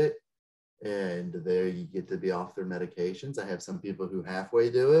do it and they get to be off their medications. I have some people who halfway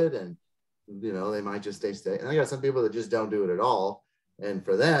do it and, you know, they might just stay. And I got some people that just don't do it at all. And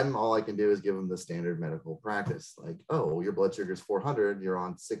for them, all I can do is give them the standard medical practice. Like, oh, your blood sugar is 400. You're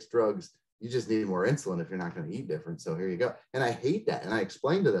on 6 drugs. You just need more insulin if you're not going to eat different. So here you go. And I hate that. And I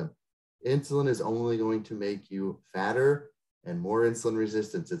explain to them, insulin is only going to make you fatter and more insulin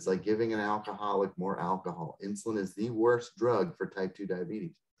resistance. It's like giving an alcoholic more alcohol. Insulin is the worst drug for type 2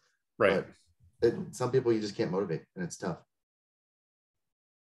 diabetes. Right. But some people you just can't motivate, and it's tough.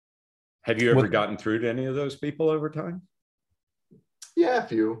 Have you ever gotten through to any of those people over time? Yeah, a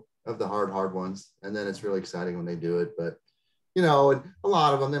few of the hard ones. And then it's really exciting when they do it. But, you know, and a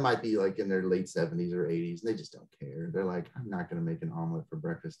lot of them, they might be like in their late 70s or 80s, and they just don't care. They're like, I'm not going to make an omelet for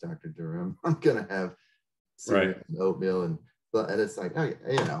breakfast, Dr. Durham. I'm going to have cereal and oatmeal. And it's like, oh,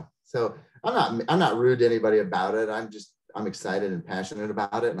 you know, so I'm not rude to anybody about it. I'm excited and passionate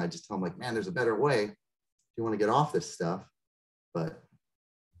about it. And I just tell them like, man, there's a better way if you want to get off this stuff. But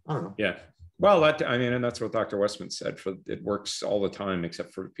I don't know. Yeah. Well, and that's what Dr. Westman said. It works all the time,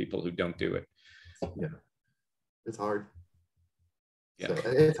 except for people who don't do it. Yeah, it's hard. Yeah, so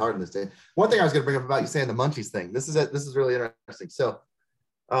it's hard in this day. One thing I was going to bring up about you saying the munchies thing. This is really interesting. So,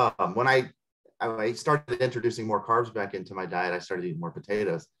 when I started introducing more carbs back into my diet, I started eating more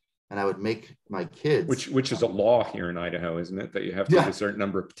potatoes, and I would make my kids. Which is a law here in Idaho, isn't it? That you have to eat a certain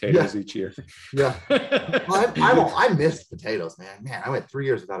number of potatoes each year. Yeah. Well, I missed potatoes, man. Man, I went 3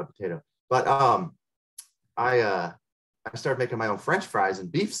 years without a potato. But I started making my own French fries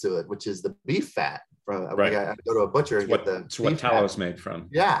and beef suet, which is the beef fat. From right. I go to a butcher and get the. It's what tallow is made from.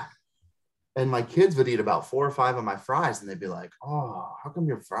 Yeah. And my kids would eat about 4 or 5 of my fries, and they'd be like, "Oh, how come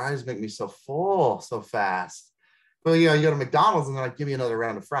your fries make me so full so fast?" Well, you know, you go to McDonald's and they're like, "Give me another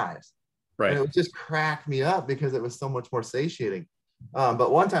round of fries." Right. And it would just crack me up because it was so much more satiating.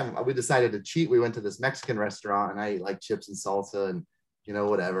 But one time we decided to cheat. We went to this Mexican restaurant, and I ate like chips and salsa and, you know,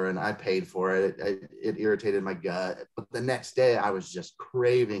 whatever. And I paid for it. It irritated my gut. But the next day I was just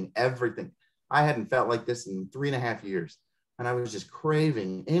craving everything. I hadn't felt like this in 3.5 years. And I was just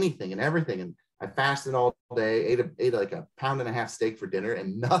craving anything and everything. And I fasted all day, ate like a 1.5 pound steak for dinner,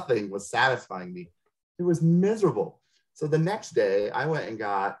 and nothing was satisfying me. It was miserable. So the next day I went and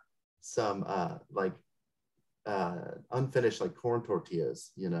got some unfinished like corn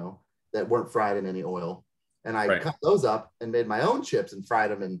tortillas, you know, that weren't fried in any oil. And I cut those up and made my own chips and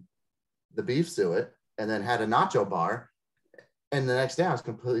fried them in the beef suet, and then had a nacho bar. And the next day I was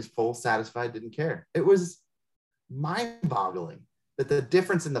completely full, satisfied, didn't care. It was mind-boggling that the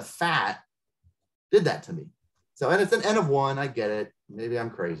difference in the fat did that to me. So, and it's an N of 1. I get it. Maybe I'm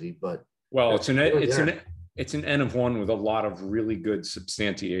crazy, but well, it's an N of 1 with a lot of really good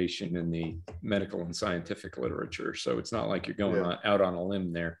substantiation in the medical and scientific literature. So it's not like you're going out on a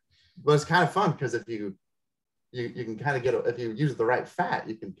limb there. But it's kind of fun because if you can kind of if you use the right fat,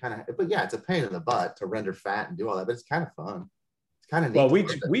 you can kind of, but yeah, it's a pain in the butt to render fat and do all that, but it's kind of fun. It's kind of neat. Well,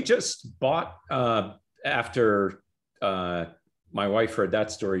 we just bought, after my wife heard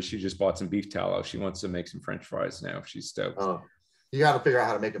that story, she just bought some beef tallow. She wants to make some French fries now. She's stoked. Oh, you got to figure out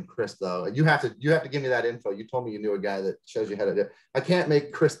how to make them crisp though. You have to give me that info. You told me you knew a guy that shows you how to do it. I can't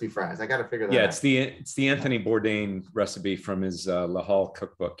make crispy fries. I got to figure that out. Yeah, it's the Anthony Bourdain recipe from his La Halle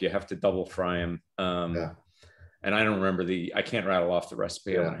cookbook. You have to double fry them. And I don't remember I can't rattle off the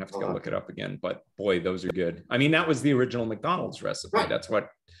recipe. I'm gonna have to go look it up again. But boy, those are good. I mean, that was the original McDonald's recipe. Right. That's what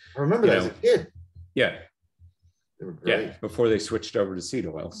I remember that as a kid. Yeah. They were great. Yeah, before they switched over to seed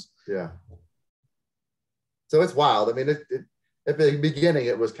oils. Yeah. So it's wild. I mean, at the beginning,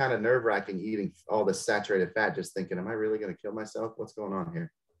 it was kind of nerve-wracking eating all this saturated fat, just thinking, am I really going to kill myself? What's going on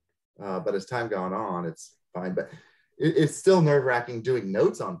here? But as time gone on, it's fine. But it's still nerve-wracking doing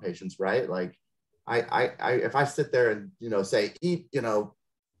notes on patients, right? Like, if I sit there and, you know, say, eat, you know,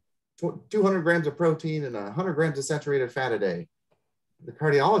 200 grams of protein and 100 grams of saturated fat a day, the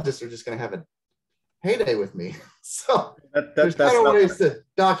cardiologists are just going to have a heyday with me. So there's kind of ways to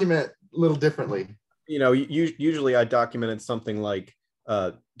document a little differently. You know, usually I documented something like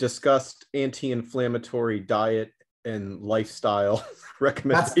discussed anti-inflammatory diet and lifestyle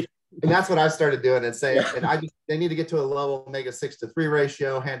recommendations. And that's what I started doing and saying, and they need to get to a low omega-6 to 3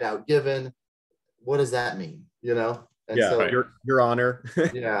 ratio, handout given. What does that mean? You know? And so, your honor.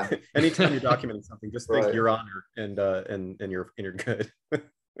 Yeah. Anytime you're documenting something, just think your honor and you're good.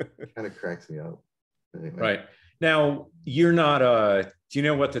 Kind of cracks me up. Anyway. Right. Now, you're not do you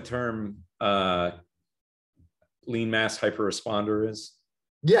know what the term lean mass hyperresponder is?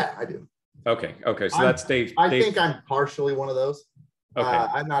 Yeah, I do. Okay. So that's Dave. I think I'm partially one of those. Okay.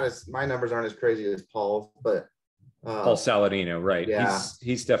 I'm not my numbers aren't as crazy as Paul's, but Paul Saladino, right? Yeah,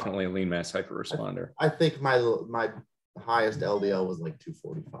 he's definitely a lean mass hyperresponder. I think my highest LDL was like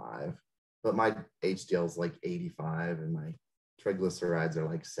 245, but my HDL is like 85, and my triglycerides are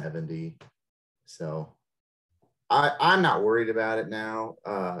like 70. So I'm not worried about it now.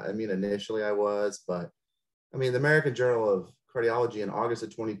 I mean, initially I was, but I mean, the American Journal of Cardiology in August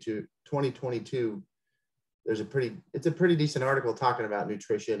of 2022, it's a pretty decent article talking about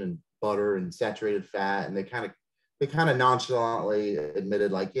nutrition and butter and saturated fat, and they kind of nonchalantly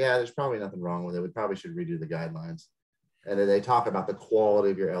admitted, like, yeah, there's probably nothing wrong with it. We probably should redo the guidelines. And then they talk about the quality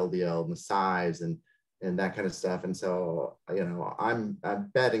of your LDL and the size and that kind of stuff. And so, you know, I'm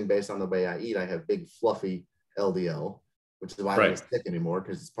betting based on the way I eat, I have big fluffy LDL, which is why I don't get sick anymore,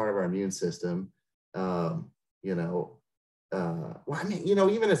 because it's part of our immune system. You know, well, I mean, you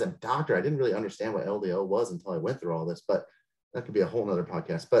know, even as a doctor, I didn't really understand what LDL was until I went through all this, but that could be a whole nother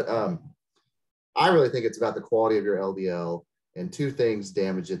podcast. But I really think it's about the quality of your LDL, and two things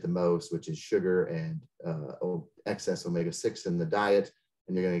damage it the most, which is sugar and excess omega-6 in the diet.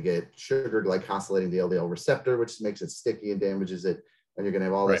 And you're going to get sugar glycosylating the LDL receptor, which makes it sticky and damages it. And you're going to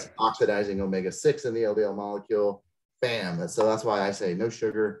have all this oxidizing omega-6 in the LDL molecule. Bam. So that's why I say no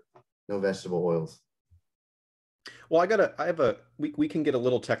sugar, no vegetable oils. Well, we can get a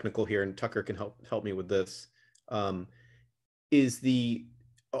little technical here, and Tucker can help me with this. Are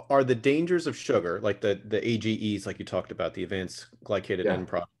the dangers of sugar, like the AGEs, like you talked about, the advanced glycated end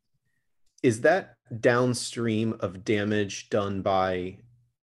product, is that downstream of damage done by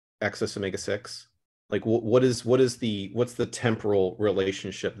excess omega-6? Like what's the temporal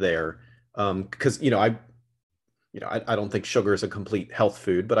relationship there? Because I don't think sugar is a complete health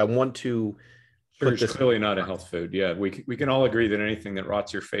food, but I want to put this clearly not a health food. Yeah, we can all agree that anything that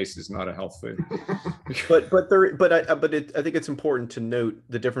rots your face is not a health food. but I think it's important to note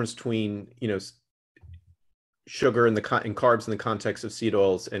the difference between, you know, sugar and carbs in the context of seed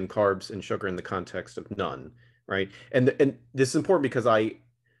oils, and carbs and sugar in the context of none, right? And this is important because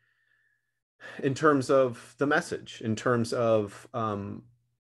in terms of the message, in terms of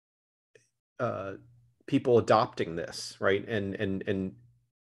people adopting this, right, and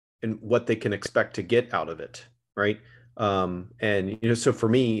what they can expect to get out of it, right? And you know, so for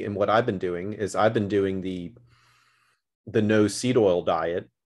me, and what I've been doing is I've been doing the no seed oil diet,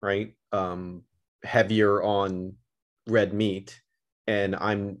 right? Heavier on red meat, and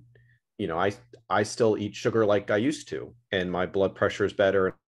I'm, you know, I still eat sugar like I used to, and my blood pressure is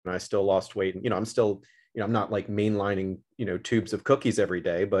better, and I still lost weight. And, you know, I'm still, you know, I'm not like mainlining, you know, tubes of cookies every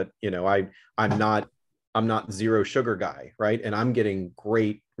day, but you know, I'm not zero sugar guy, right? And I'm getting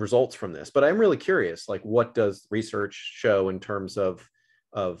great results from this. But I'm really curious, like, what does research show in terms of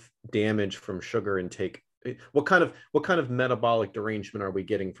damage from sugar intake? What kind of metabolic derangement are we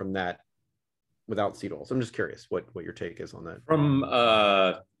getting from that without seed oils? I'm just curious what your take is on that. From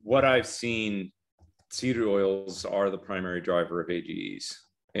what I've seen, seed oils are the primary driver of AGEs.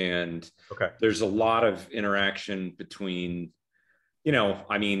 And there's a lot of interaction between, you know,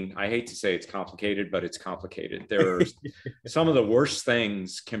 I mean, I hate to say it's complicated, but it's complicated. There are some of the worst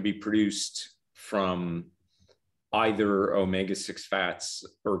things can be produced from either omega-6 fats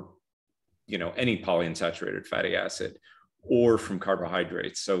or, you know, any polyunsaturated fatty acid, or from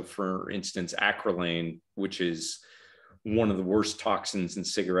carbohydrates. So for instance, acrylane, which is one of the worst toxins in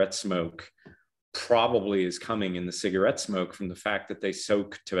cigarette smoke, probably is coming in the cigarette smoke from the fact that they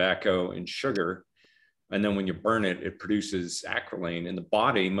soak tobacco in sugar. And then when you burn it, it produces acrylane in the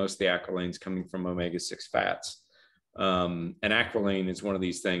body. Most of the acrylane is coming from omega-6 fats. And acrylane is one of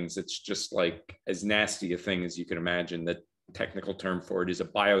these things that's just like as nasty a thing as you can imagine. The technical term for it is a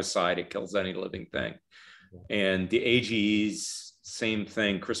biocide. It kills any living thing. And the AGEs, same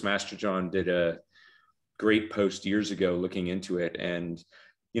thing. Chris Masterjohn did a great post years ago looking into it. And,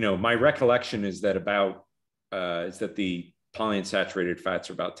 you know, my recollection is that the polyunsaturated fats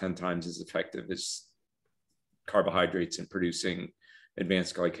are about 10 times as effective as carbohydrates in producing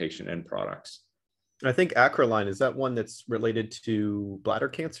advanced glycation end products. I think acroline, is that one that's related to bladder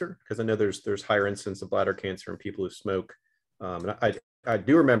cancer? Because I know there's higher incidence of bladder cancer in people who smoke. And I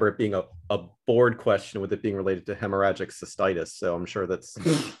do remember it being a board question with it being related to hemorrhagic cystitis. So I'm sure that's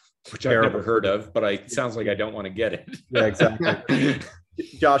which I've never heard of, but it sounds like I don't want to get it. Yeah, exactly.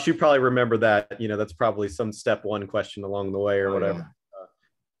 Josh, you probably remember that. You know, that's probably some step one question along the way or whatever. Yeah.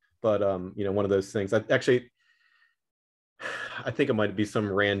 But you know, one of those things. I think it might be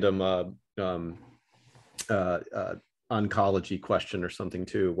some random oncology question or something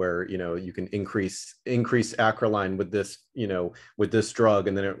too, where, you know, you can increase acrolein with this, you know, with this drug,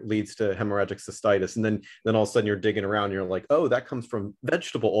 and then it leads to hemorrhagic cystitis. And then all of a sudden you're digging around and you're like, oh, that comes from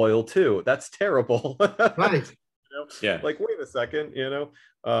vegetable oil too. That's terrible. Right. You know? Yeah. Like, wait a second, you know.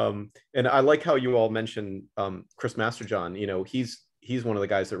 And I like how you all mentioned Chris Masterjohn. You know, he's one of the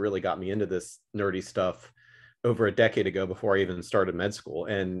guys that really got me into this nerdy stuff over a decade ago, before I even started med school.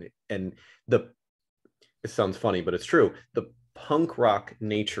 And it sounds funny, but it's true. The punk rock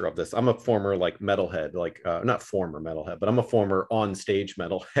nature of this. I'm a former like metalhead, like not former metalhead, but I'm a former on stage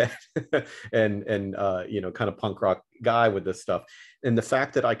metalhead and you know, kind of punk rock guy with this stuff. And the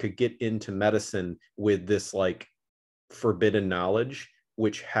fact that I could get into medicine with this like forbidden knowledge,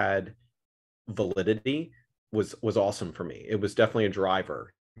 which had validity, was awesome for me. It was definitely a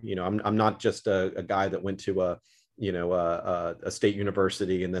driver. You know, I'm not just a guy that went to a state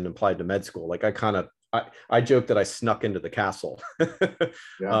university and then applied to med school. Like, I joke that I snuck into the castle.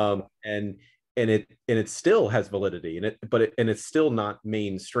 Yeah. And it still has validity, and it's still not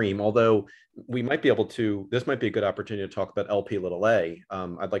mainstream. Although we might be able to, this might be a good opportunity to talk about LP little a.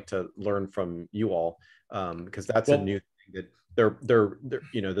 I'd like to learn from you all, because that's a new thing that they're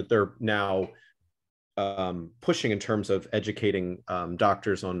you know, that they're now pushing in terms of educating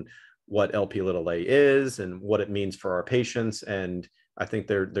doctors on what LP little a is and what it means for our patients. And I think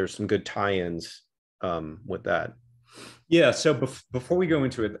there's some good tie-ins with that. Yeah. So before we go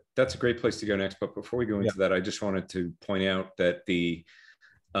into it, that's a great place to go next. But before we go into that, I just wanted to point out that the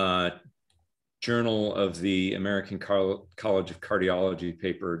Journal of the American College of Cardiology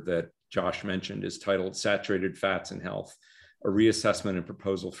paper that Josh mentioned is titled "Saturated Fats and Health: A Reassessment and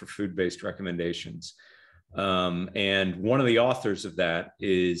Proposal for Food-Based Recommendations." And one of the authors of that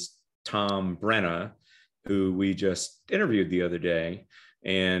is Tom Brenna, who we just interviewed the other day,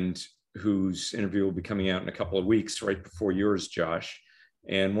 and whose interview will be coming out in a couple of weeks, right before yours, Josh.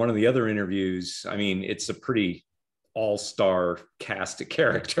 And one of the other interviews, I mean, it's a pretty all-star cast of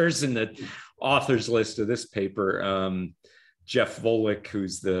characters in the authors list of this paper. Jeff Volek,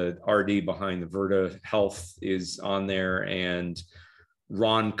 who's the RD behind the Verta Health, is on there, and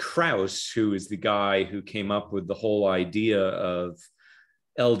Ron Krause, who is the guy who came up with the whole idea of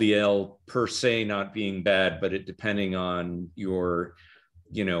LDL per se not being bad, but it depending on your,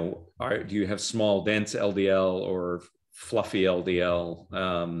 you know, do you have small dense LDL or fluffy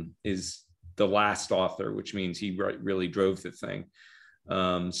LDL, is the last author, which means he really drove the thing.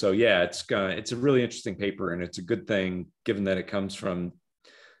 So yeah, it's a really interesting paper, and it's a good thing given that it comes from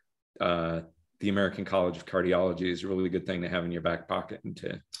the American College of Cardiology. Is a really good thing to have in your back pocket and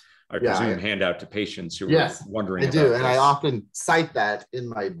to, I presume, hand out to patients who are wondering. I do, and I often cite that in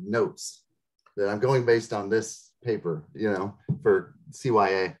my notes that I'm going based on this paper, you know, for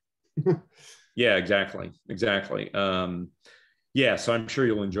CYA. Yeah, exactly. Yeah, so I'm sure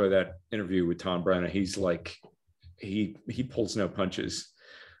you'll enjoy that interview with Tom Brenna. He's like, he pulls no punches.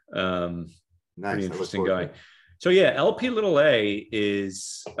 Nice. Pretty interesting guy. So yeah, LP little a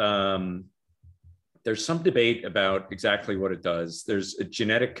is, there's some debate about exactly what it does. There's a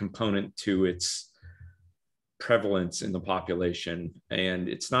genetic component to its prevalence in the population, and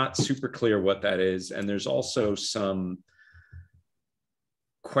it's not super clear what that is. And there's also some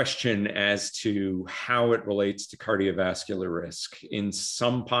question as to how it relates to cardiovascular risk. In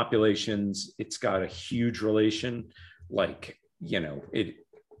some populations, it's got a huge relation, like, you know, it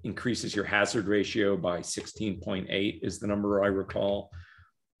increases your hazard ratio by 16.8 is the number I recall,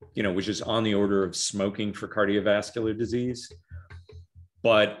 you know, which is on the order of smoking for cardiovascular disease.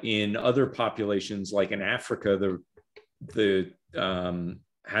 But in other populations, like in Africa, the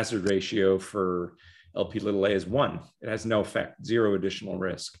hazard ratio for LP little a is 1. It has no effect, 0 additional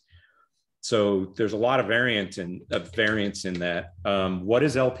risk. So there's a lot of variance in that. What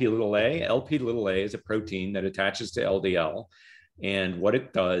is LP little a? LP little a is a protein that attaches to LDL. And what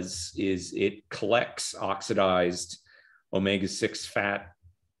it does is it collects oxidized omega-6 fat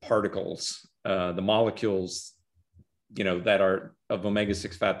particles, the molecules, you know, that are of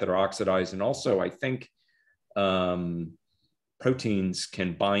omega-6 fat that are oxidized. And also, I think proteins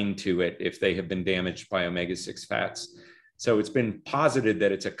can bind to it if they have been damaged by omega-6 fats. So it's been posited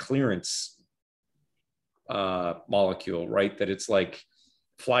that it's a clearance molecule, right? That it's like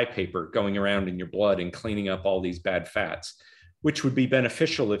flypaper going around in your blood and cleaning up all these bad fats, which would be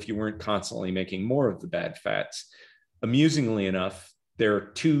beneficial if you weren't constantly making more of the bad fats. Amusingly enough, there are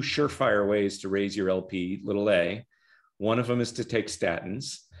 2 surefire ways to raise your LP little a. One of them is to take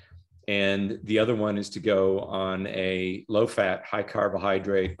statins, and the other one is to go on a low-fat,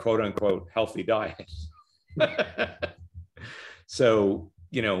 high-carbohydrate, quote-unquote, healthy diet. So,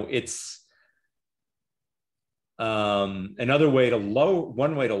 you know, it's One way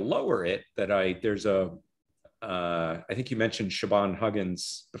to lower it that there's a, I think you mentioned Siobhan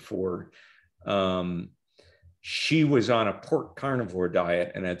Huggins before. She was on a pork carnivore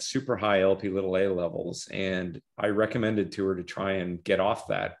diet and had super high LP little a levels. And I recommended to her to try and get off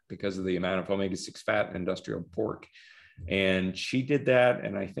that because of the amount of omega-6 fat in industrial pork. And she did that,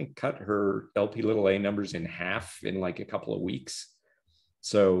 and I think cut her LP little a numbers in half in like a couple of weeks.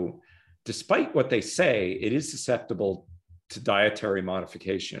 So despite what they say, it is susceptible to dietary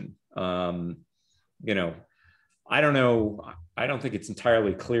modification. You know, I don't know. I don't think it's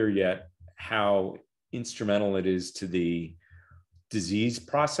entirely clear yet how instrumental it is to the disease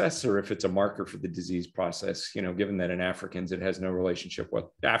process, or if it's a marker for the disease process, you know, given that in Africans, it has no relationship with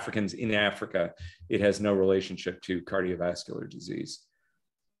Africans in Africa, it has no relationship to cardiovascular disease.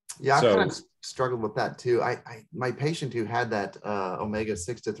 Yeah, I kind of struggled with that too. My patient who had that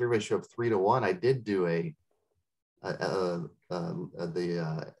omega-6 to 3 ratio of 3 to 1, I did do the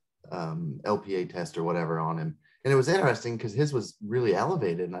LPA test or whatever on him. And it was interesting because his was really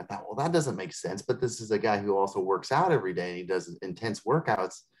elevated. And I thought, well, that doesn't make sense. But this is a guy who also works out every day and he does intense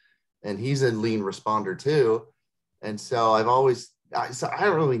workouts. And he's a lean responder too. And so I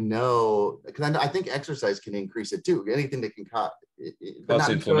don't really know, because I think exercise can increase it too. Anything that can cause, but not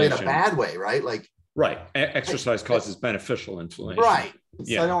necessarily in a bad way, right? Like, right. Exercise causes beneficial inflammation. Right.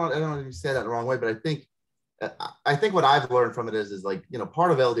 Yeah. So I don't want to say that the wrong way, but I think what I've learned from it is like, you know,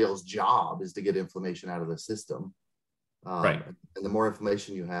 part of LDL's job is to get inflammation out of the system. Right. And the more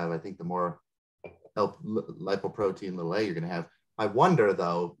inflammation you have, I think the more lipoprotein little a you're going to have. I wonder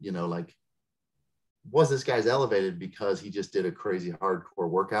though, you know, like, was this guy's elevated because he just did a crazy hardcore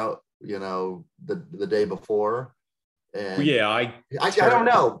workout, you know, the day before? And yeah, I don't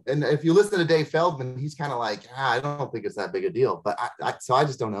know. And if you listen to Dave Feldman, he's kind of like, I don't think it's that big a deal, but so I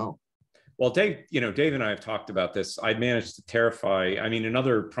just don't know. Well, Dave and I have talked about this. I managed to terrify. I mean,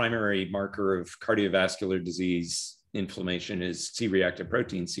 another primary marker of cardiovascular disease inflammation is C-reactive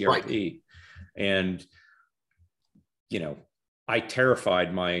protein, CRP. Right. And, you know, I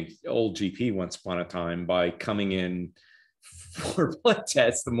terrified my old GP once upon a time by coming in for blood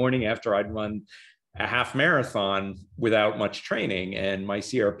tests the morning after I'd run a half marathon without much training, and my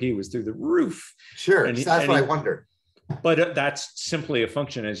CRP was through the roof. Sure, that's what I wondered. But that's simply a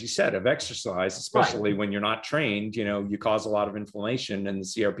function, as you said, of exercise, especially when you're not trained. You know, you cause a lot of inflammation and the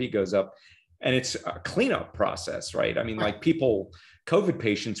CRP goes up, and it's a cleanup process, right? I mean, like COVID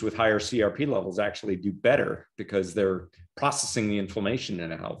patients with higher CRP levels actually do better because they're processing the inflammation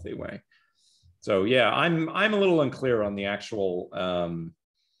in a healthy way. So yeah, I'm a little unclear on the actual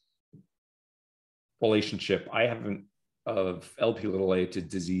relationship of LP little a to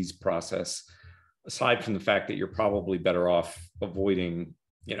disease process, aside from the fact that you're probably better off avoiding,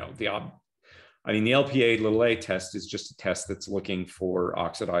 you know, the LPA little a test is just a test that's looking for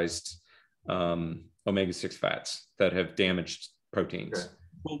oxidized omega-6 fats that have damaged proteins. Okay.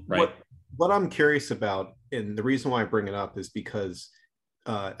 Well, right. What I'm curious about, and the reason why I bring it up is because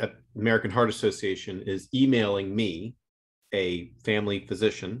American Heart Association is emailing me, a family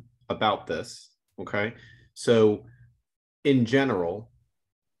physician, about this. Okay. So in general,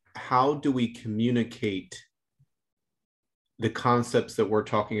 how do we communicate the concepts that we're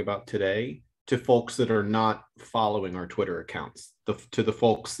talking about today to folks that are not following our Twitter accounts, to the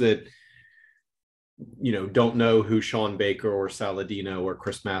folks that, you know, don't know who Sean Baker or Saladino or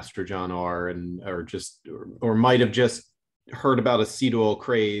Chris Masterjohn are, or might have just heard about a seed oil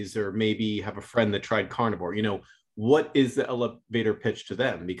craze, or maybe have a friend that tried carnivore? You know, what is the elevator pitch to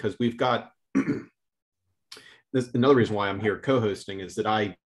them? Because we've got this, another reason why I'm here co-hosting is that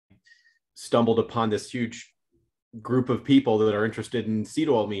I stumbled upon this huge group of people that are interested in seed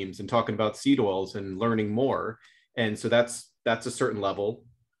oil memes and talking about seed oils and learning more. And so that's a certain level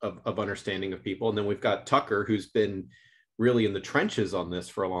of understanding of people. And then we've got Tucker, who's been really in the trenches on this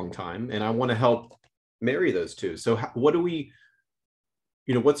for a long time. And I want to help marry those two. So what do we,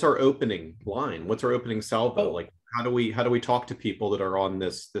 you know, what's our opening line? What's our opening salvo? Like, how do we talk to people that are on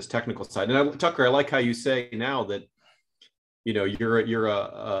this technical side? And Tucker, I like how you say now that, you know, you're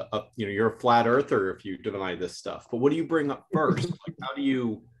a flat earther if you deny this stuff. But what do you bring up first? Like,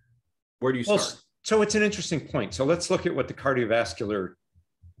 where do you start? So it's an interesting point. So let's look at what the cardiovascular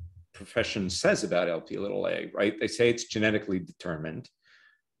profession says about LP little a, right? They say it's genetically determined.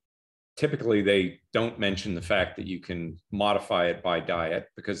 Typically, they don't mention the fact that you can modify it by diet,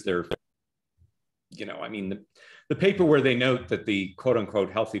 because they're, you know, I mean, the paper where they note that the quote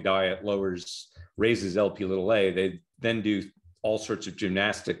unquote healthy diet raises LP little a, they then do all sorts of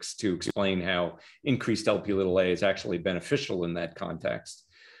gymnastics to explain how increased LP little a is actually beneficial in that context.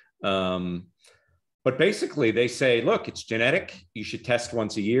 But basically they say, look, it's genetic. You should test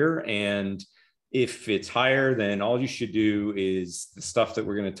once a year. And if it's higher, then all you should do is the stuff that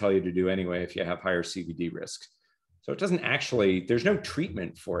we're going to tell you to do anyway, if you have higher CVD risk. So it doesn't actually, there's no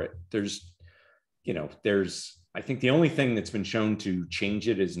treatment for it. I think the only thing that's been shown to change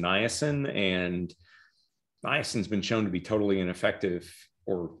it is niacin, and niacin's been shown to be totally ineffective,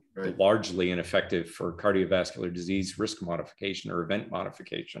 or largely ineffective, for cardiovascular disease risk modification or event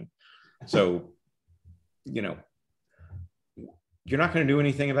modification. So, you're not going to do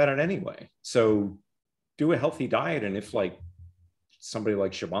anything about it anyway. So do a healthy diet. And if like somebody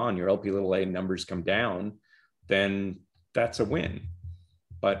like Siobhan, your Lp(a) numbers come down, then that's a win.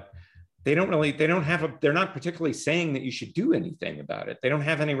 But they're not particularly saying that you should do anything about it. They don't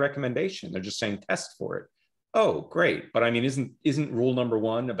have any recommendation. They're just saying test for it. Oh, great. But I mean, isn't rule number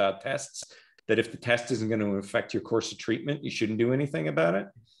one about tests that if the test isn't going to affect your course of treatment, you shouldn't do anything about it?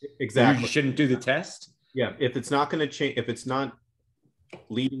 Exactly. You shouldn't do the test. Yeah. If it's not going to change, if it's not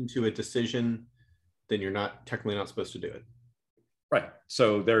leading to a decision, then you're technically not supposed to do it. Right.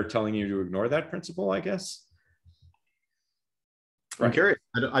 So they're telling you to ignore that principle, I guess. Right. I'm curious.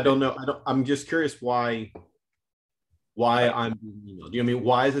 I don't know. I'm just curious why I'm being emailed. I mean,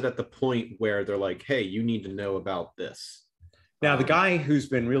 why is it at the point where they're like, hey, you need to know about this? Now, the guy who's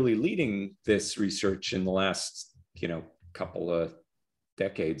been really leading this research in the last, couple of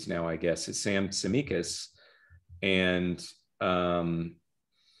decades now, I guess, is Sam Semikis. And,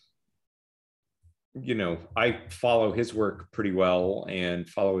 I follow his work pretty well and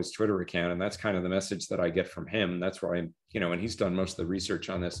follow his Twitter account. And that's kind of the message that I get from him. That's where and he's done most of the research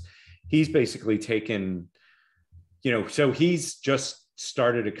on this. He's basically taken, so he's just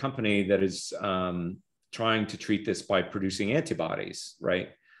started a company that is trying to treat this by producing antibodies, right?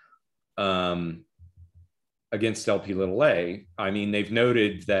 Against Lp(a). I mean, they've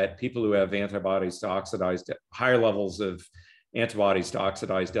noted that people who have antibodies to higher levels of antibodies to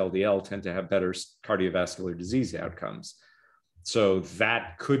oxidized LDL tend to have better cardiovascular disease outcomes. So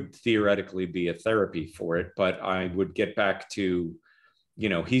that could theoretically be a therapy for it. But I would get back to,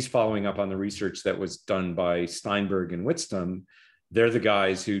 he's following up on the research that was done by Steinberg and Whitstone. They're the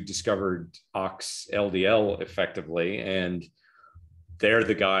guys who discovered ox LDL effectively. And they're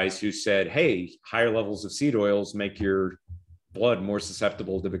the guys who said, hey, higher levels of seed oils make your blood more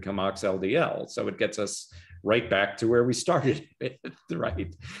susceptible to become ox LDL. So it gets us right back to where we started, right?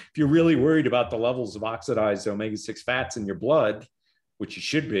 If you're really worried about the levels of oxidized omega-6 fats in your blood, which you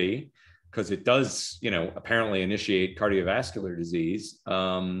should be, because it does, apparently initiate cardiovascular disease,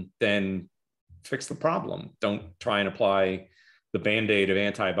 then fix the problem. Don't try and apply the Band-Aid of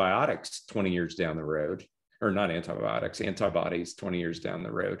antibiotics 20 years down the road, or not antibiotics, antibodies 20 years down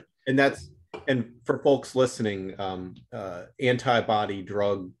the road. And for folks listening, antibody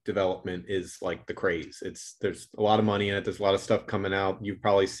drug development is like the craze. There's a lot of money in it. There's a lot of stuff coming out. You've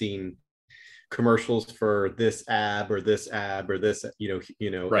probably seen commercials for this ab or this ab or this,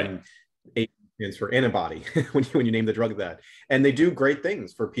 right. And A stands for antibody when you name the drug that. And they do great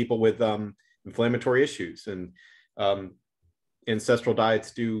things for people with inflammatory issues, and ancestral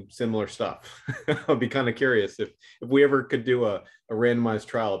diets do similar stuff. I'd be kind of curious if we ever could do a randomized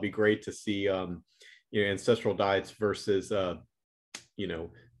trial. It'd be great to see ancestral diets versus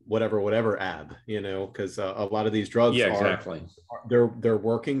whatever ab, because a lot of these drugs they're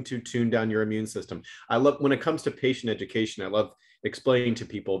working to tune down your immune system. I love, when it comes to patient education, I love explaining to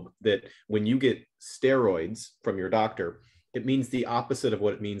people that when you get steroids from your doctor, it means the opposite of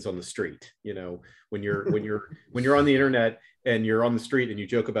what it means on the street. When you're on the internet and you're on the street and you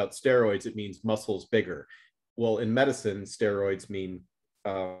joke about steroids, it means muscles bigger. Well, in medicine, steroids mean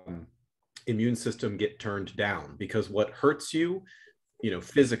immune system get turned down, because what hurts you,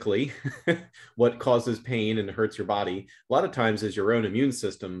 physically, what causes pain and hurts your body, a lot of times is your own immune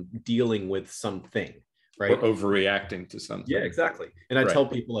system dealing with something, right? Or overreacting to something. Yeah, exactly. And I tell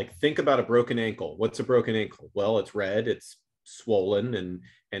people, like, think about a broken ankle. What's a broken ankle? Well, it's red, it's swollen,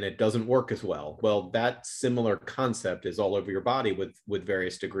 and it doesn't work as well. Well, that similar concept is all over your body with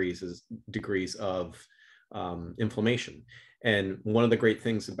various degrees of inflammation. And one of the great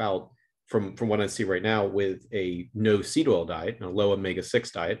things about, from what I see right now with a no seed oil diet, a low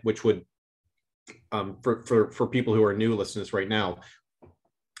omega-6 diet, which would, for people who are new listeners right now,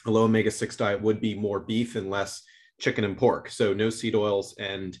 a low omega-6 diet would be more beef and less chicken and pork. So no seed oils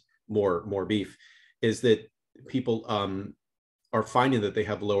and more beef, is that people are finding that they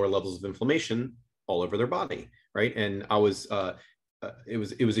have lower levels of inflammation all over their body, right? And I was,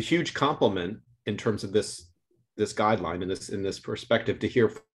 it was a huge compliment in terms of this guideline and in this perspective to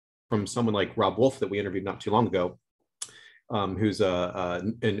hear from someone like Rob Wolf that we interviewed not too long ago, who's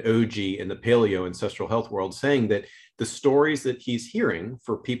an OG in the paleo ancestral health world, saying that the stories that he's hearing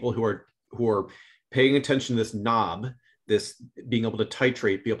for people who are paying attention to this knob, this being able to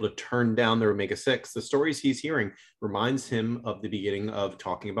titrate, be able to turn down their omega-6, the stories he's hearing reminds him of the beginning of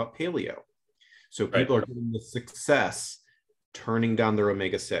talking about paleo. So people are getting the success turning down their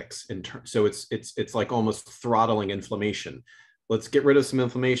omega-6. So it's like almost throttling inflammation. Let's get rid of some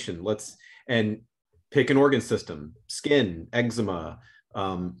inflammation. And pick an organ system, skin, eczema,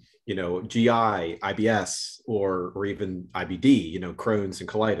 GI, IBS, or even IBD, Crohn's and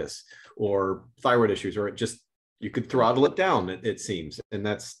colitis, or thyroid issues, or you could throttle it down, it seems. And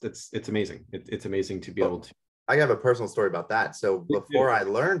it's amazing. It's amazing to be able to. I have a personal story about that. So before I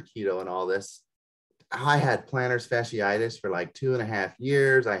learned keto and all this, I had plantar fasciitis for like 2.5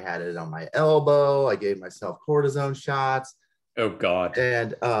 years. I had it on my elbow. I gave myself cortisone shots. Oh God.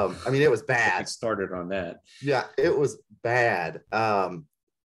 And it was bad. I started on that. Yeah, it was bad. And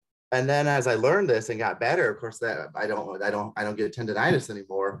then as I learned this and got better, of course, that I don't get tendonitis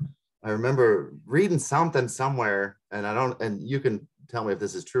anymore. I remember reading something somewhere, and you can tell me if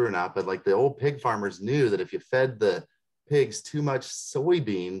this is true or not, but like the old pig farmers knew that if you fed the pigs too much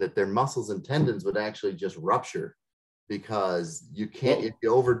soybean, that their muscles and tendons would actually just rupture, because you can't, if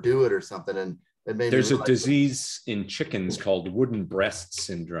you overdo it or something. And there's a disease in chickens called wooden breast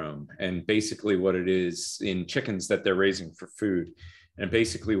syndrome. And basically what it is in chickens that they're raising for food. And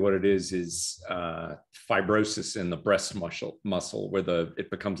basically what it is fibrosis in the breast muscle where it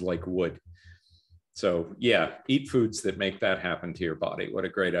becomes like wood. So yeah, eat foods that make that happen to your body. What a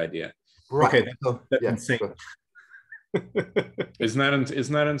great idea. Right. Okay, that's insane. Isn't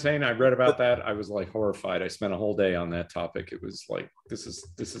that insane? I read about that. I was like horrified. I spent a whole day on that topic. It was like, this is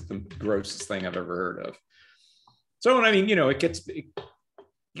the grossest thing I've ever heard of. So, I mean, it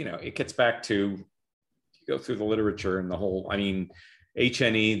gets back to, you go through the literature and the whole, I mean,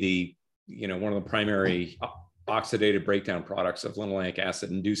 HNE, one of the primary oxidative breakdown products of linoleic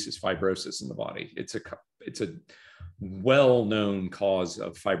acid, induces fibrosis in the body. It's a well-known cause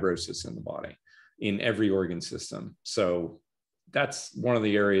of fibrosis in the body, in every organ system. So that's one of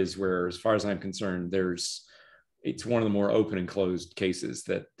the areas where, as far as I'm concerned, it's one of the more open and closed cases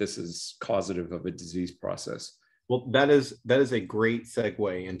that this is causative of a disease process. Well, that is a great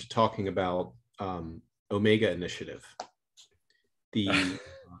segue into talking about Omega Initiative.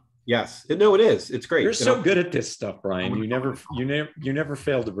 Yes, no, it is. It's great. You're so good at this stuff, Brian. You never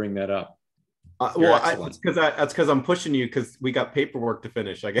fail to bring that up. That's because I'm pushing you, because we got paperwork to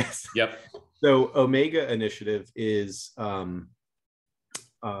finish, I guess. Yep. So Omega Initiative is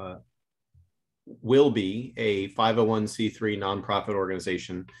will be a 501c3 nonprofit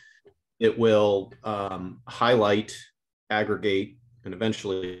organization. It will highlight, aggregate, and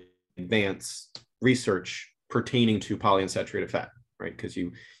eventually advance research pertaining to polyunsaturated fat, right? Because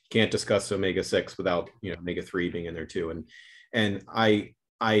you can't discuss omega-6 without omega-3 being in there too. And I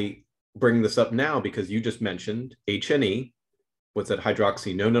bring this up now because you just mentioned HNE. What's that?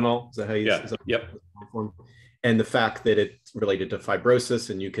 Hydroxynonenal? Is that how you say it? Yep. And the fact that it's related to fibrosis,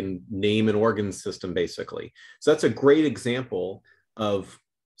 and you can name an organ system basically. So that's a great example of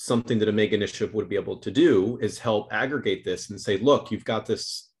something that Omega Initiative would be able to do, is help aggregate this and say, look, you've got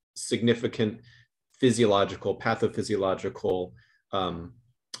this significant physiological, pathophysiological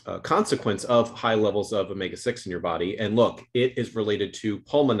consequence of high levels of omega-6 in your body. And look, it is related to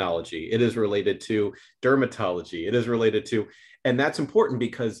pulmonology. It is related to dermatology. It is related to, and that's important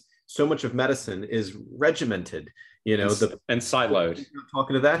because so much of medicine is regimented, and siloed.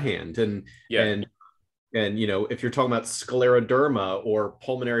 Talking to that hand, and if you're talking about scleroderma or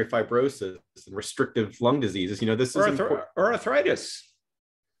pulmonary fibrosis and restrictive lung diseases, this is or arthritis.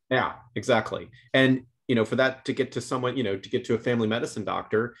 Yeah, exactly. And for that to get to someone, to get to a family medicine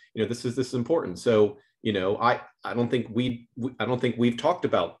doctor, this is important. So, I don't think we've talked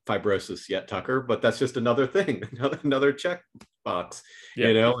about fibrosis yet, Tucker, but that's just another thing, another check box,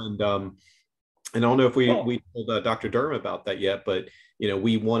 and I don't know if we told Dr. Durham about that yet, but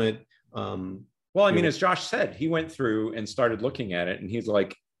we wanted. Well, I mean, as Josh said, he went through and started looking at it, and he's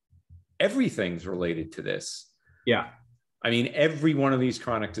like, everything's related to this. Yeah. I mean, every one of these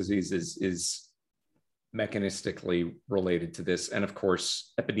chronic diseases is mechanistically related to this, and of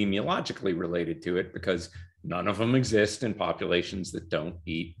course epidemiologically related to it, because none of them exist in populations that don't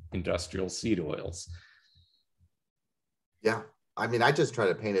eat industrial seed oils. Yeah, I mean, I just try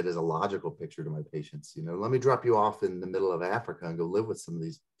to paint it as a logical picture to my patients. Let me drop you off in the middle of Africa and go live with some of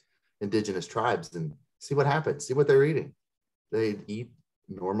these indigenous tribes and see what happens, see what they're eating. They eat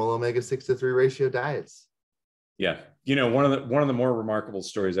normal omega-6 to 3 ratio diets. Yeah, one of the more remarkable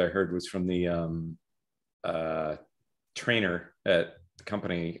stories I heard was from the trainer at the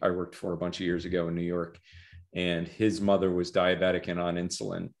company I worked for a bunch of years ago in New York, and his mother was diabetic and on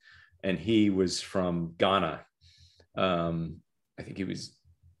insulin, and he was from Ghana. I think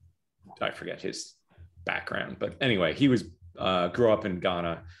I forget his background, but anyway, he was grew up in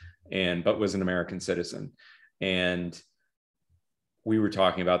Ghana but was an American citizen. And we were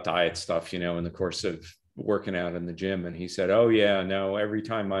talking about diet stuff, in the course of working out in the gym. And he said, oh yeah, no, every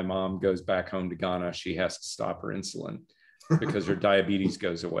time my mom goes back home to Ghana, she has to stop her insulin because her diabetes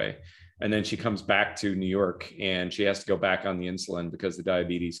goes away. And then she comes back to New York and she has to go back on the insulin because the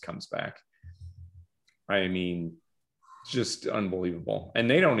diabetes comes back. I mean, just unbelievable. And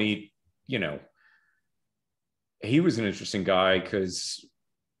they don't eat, he was an interesting guy because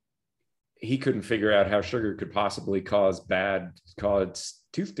he couldn't figure out how sugar could possibly cause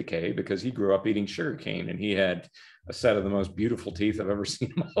tooth decay, because he grew up eating sugar cane and he had a set of the most beautiful teeth I've ever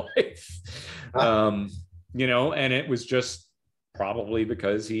seen in my life. And it was just probably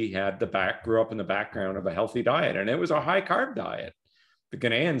because he grew up in the background of a healthy diet, and it was a high carb diet. The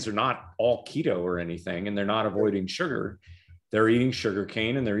Ghanaians are not all keto or anything, and they're not avoiding sugar. They're eating sugar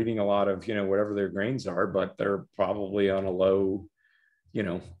cane and they're eating a lot of, whatever their grains are, but they're probably on a low,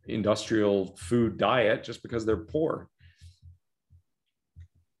 industrial food diet just because they're poor.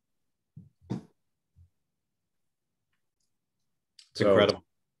 It's incredible.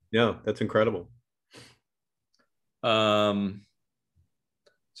 Yeah, that's incredible. So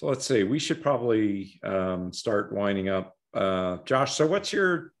let's see, we should probably start winding up. Josh, so what's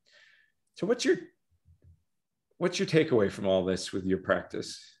your takeaway from all this with your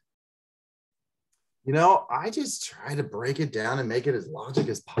practice? I just try to break it down and make it as logic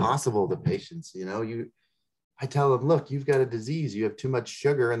as possible to patients. I tell them, look, you've got a disease. You have too much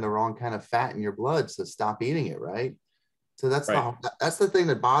sugar and the wrong kind of fat in your blood, so stop eating it, right? So that's the thing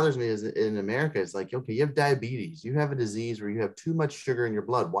that bothers me is in America. It's like, okay, you have diabetes. You have a disease where you have too much sugar in your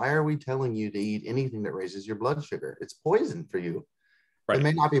blood. Why are we telling you to eat anything that raises your blood sugar? It's poison for you. Right. It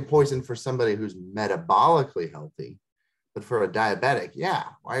may not be poison for somebody who's metabolically healthy, but for a diabetic, yeah,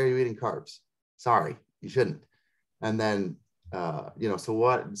 why are you eating carbs? Sorry, you shouldn't. And then,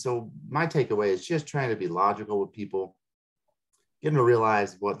 so my takeaway is just trying to be logical with people, get them to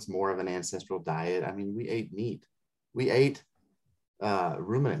realize what's more of an ancestral diet. I mean, we ate meat. We ate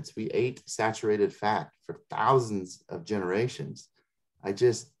ruminants. We ate saturated fat for thousands of generations. I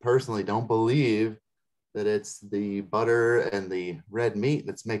just personally don't believe that it's the butter and the red meat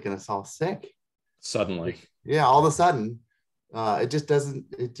that's making us all sick. Suddenly. Yeah, all of a sudden, it just doesn't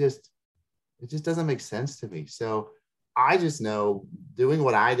make sense to me. So I just know, doing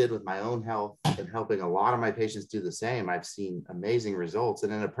what I did with my own health and helping a lot of my patients do the same, I've seen amazing results.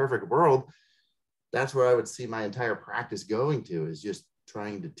 And in a perfect world, that's where I would see my entire practice going to, is just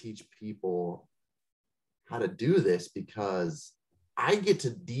trying to teach people how to do this, because I get to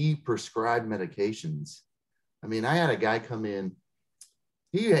de-prescribe medications. I mean, I had a guy come in,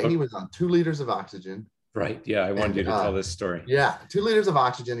 he was on 2 liters of oxygen. Right. Yeah. I wanted you to tell this story. Yeah. 2 liters of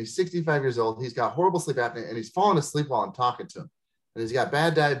oxygen. He's 65 years old. He's got horrible sleep apnea and he's falling asleep while I'm talking to him. And he's got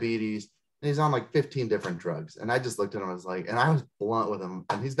bad diabetes and he's on like 15 different drugs. And I just looked at him, I was like, and I was blunt with him.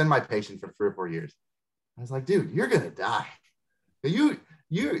 And he's been my patient for 3 or 4 years. I was like, dude, you're going to die. You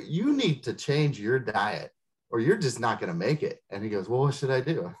need to change your diet or you're just not going to make it. And he goes, well, what should I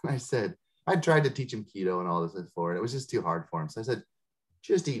do? And I said, I tried to teach him keto and all this before, and it was just too hard for him. So I said,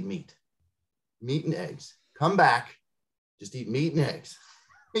 just eat meat and eggs. Come back, just eat meat and eggs.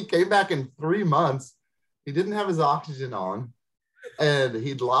 He came back in 3 months. He didn't have his oxygen on, and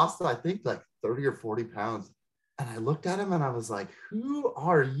he'd lost, I think, like 30 or 40 pounds. And I looked at him and I was like, who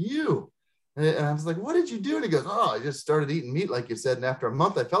are you? And I was like, what did you do? And he goes, oh, I just started eating meat, like you said. And after a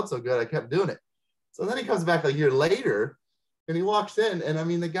month, I felt so good, I kept doing it. So then he comes back a year later and he walks in, and I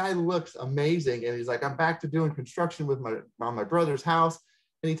mean, the guy looks amazing. And he's like, I'm back to doing construction with my brother's house.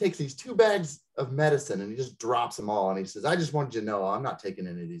 And he takes these 2 bags of medicine and he just drops them all. And he says, I just wanted you to know I'm not taking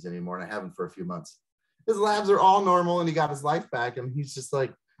any of these anymore. And I haven't for a few months. His labs are all normal and he got his life back. And he's just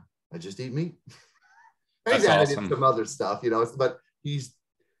like, I just eat meat. And he's added in some other stuff, but he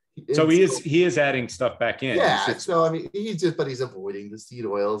is adding stuff back in. Yeah. So, I mean, he's avoiding the seed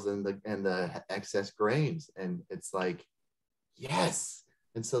oils and the excess grains. And it's like, yes.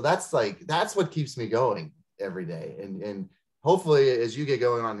 And so that's what keeps me going every day. And hopefully as you get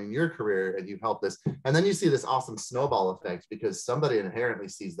going on in your career and you help this, and then you see this awesome snowball effect because somebody inherently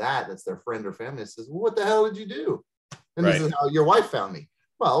sees that's their friend or family, and says, well, what the hell did you do? And This is how your wife found me.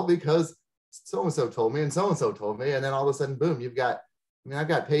 Well, because so-and-so told me and so-and-so told me. And then all of a sudden, boom, I've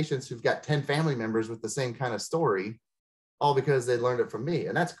got patients who've got 10 family members with the same kind of story, all because they learned it from me.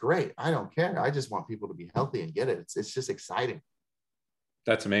 And that's great. I don't care. I just want people to be healthy and get it. It's just exciting.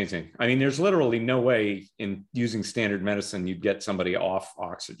 That's amazing. I mean, there's literally no way in using standard medicine you'd get somebody off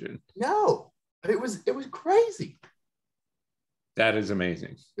oxygen. No, it was crazy. That is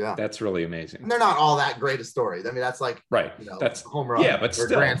amazing. Yeah. That's really amazing. And they're not all that great a story. I mean, that's like, right. You know, that's home run, yeah, but or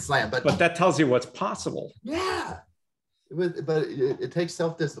still, grand slam. But that tells you what's possible. Yeah. But it takes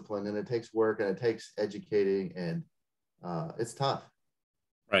self-discipline, and it takes work, and it takes educating, and it's tough.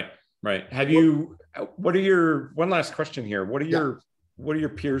 Right. Have you, one last question here. What do your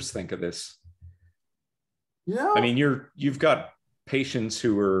peers think of this? You know, I mean, you've got patients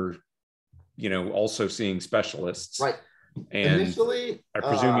who are, you know, also seeing specialists. Right. And initially, I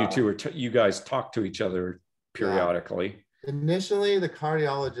presume you guys talk to each other periodically. Initially, the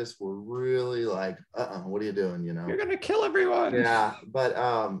cardiologists were really like, what are you doing? You know, you're going to kill everyone. Yeah. But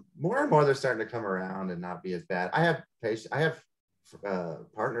more and more, they're starting to come around and not be as bad. I have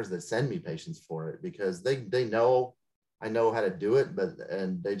partners that send me patients for it because they know I know how to do it,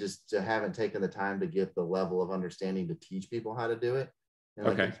 and they just haven't taken the time to get the level of understanding to teach people how to do it. And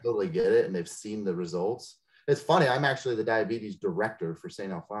like, they totally get it, and they've seen the results. It's funny. I'm actually the diabetes director for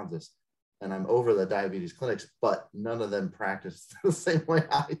St. Alphonsus, and I'm over the diabetes clinics, but none of them practice the same way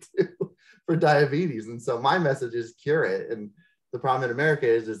I do for diabetes. And so my message is cure it. And the problem in America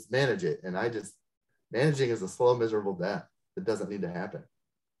is manage it. And managing is a slow, miserable death. It doesn't need to happen.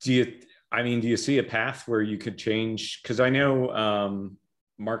 Do you see a path where you could change? Because I know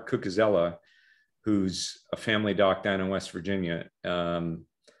Mark Cucuzella, who's a family doc down in West Virginia, a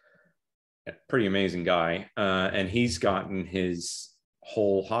pretty amazing guy. And he's gotten his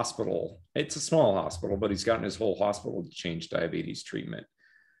whole hospital. It's a small hospital, but he's gotten his whole hospital to change diabetes treatment.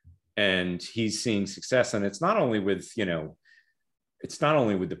 And he's seeing success. And it's not only with the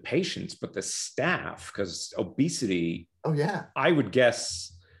patients, but the staff, because obesity. Oh yeah. I would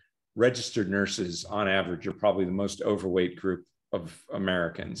guess registered nurses on average are probably the most overweight group of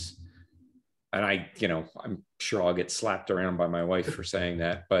Americans. And I'm sure I'll get slapped around by my wife for saying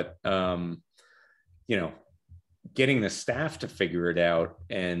that, but getting the staff to figure it out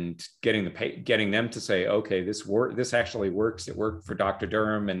and getting them to say, okay, this actually works. It worked for Dr.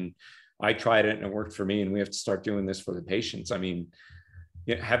 Durham, and I tried it and it worked for me, and we have to start doing this for the patients. I mean,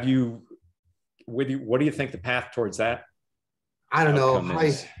 what do you think the path towards that? I don't know.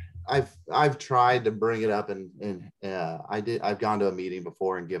 I've tried to bring it up, and I've gone to a meeting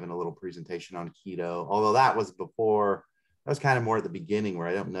before and given a little presentation on keto, although that was kind of more at the beginning where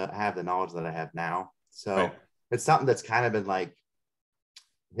I don't have the knowledge that I have now. So It's something that's kind of been like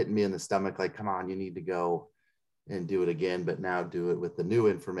hitting me in the stomach, like, come on, you need to go and do it again, but now do it with the new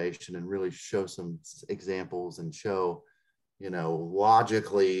information and really show some examples and show,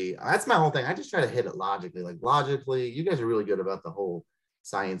 logically. That's my whole thing. I just try to hit it logically. Like, logically, you guys are really good about the whole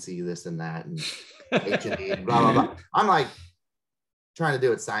sciencey this and that and H&E and blah, blah, blah. I'm like trying to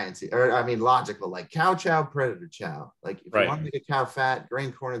do it sciencey, logical, like cow chow, predator chow. Like if you want to make a cow fat,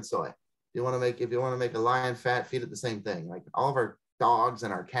 grain, corn, and soy. If you want to make a lion fat, feed it the same thing. Like all of our dogs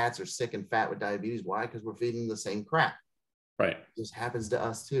and our cats are sick and fat with diabetes. Why? Because we're feeding the same crap. Right. It just happens to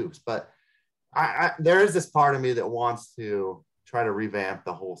us too. But there is this part of me that wants to try to revamp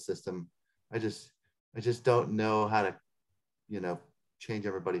the whole system. I just don't know how to, change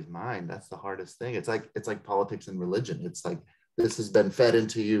everybody's mind. That's the hardest thing. It's like politics and religion. It's like this has been fed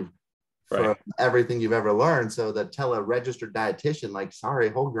into you from everything you've ever learned. So that tell a registered dietitian, like, sorry,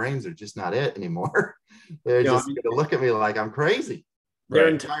 whole grains are just not it anymore. They're just going to look at me like I'm crazy. Their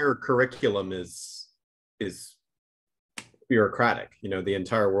entire curriculum is bureaucratic. The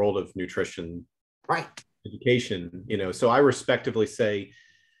entire world of nutrition, education. So I respectively say,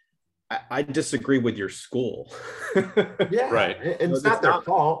 I disagree with your school. And it's not their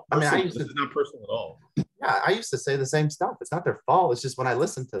fault. This is not personal at all. Yeah, I used to say the same stuff. It's not their fault. It's just when I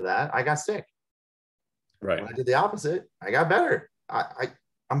listened to that, I got sick. Right. When I did the opposite, I got better.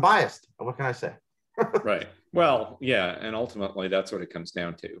 I'm biased. What can I say? Right. Well, yeah. And ultimately, that's what it comes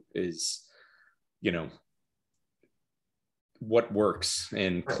down to is, what works.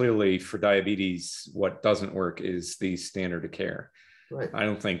 And clearly for diabetes, what doesn't work is the standard of care. Right. I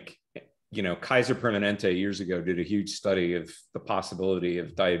don't think, Kaiser Permanente years ago did a huge study of the possibility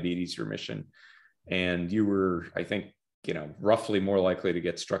of diabetes remission. And you were, I think, roughly more likely to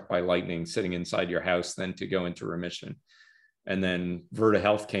get struck by lightning sitting inside your house than to go into remission. And then Virta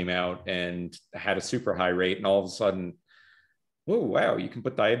Health came out and had a super high rate. And all of a sudden, whoa, wow, you can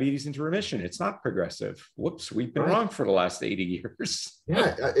put diabetes into remission. It's not progressive. Whoops, we've been wrong for the last 80 years.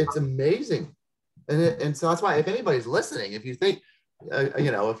 Yeah, it's amazing. And so that's why if anybody's listening, if you think,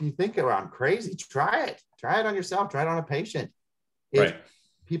 you know, if you think I'm crazy, try it on yourself, try it on a patient. Right.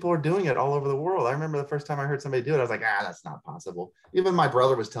 People are doing it all over the world. I remember the first time I heard somebody do it, I was like, that's not possible. Even my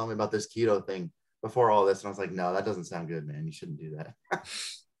brother was telling me about this keto thing before all this, and I was like, no, that doesn't sound good, man. You shouldn't do that.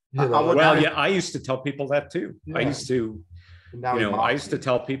 You know, well, yeah, I used to tell people that too. Yeah. I used to, I used to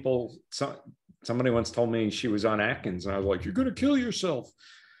tell people, somebody once told me she was on Atkins, and I was like, you're going to kill yourself.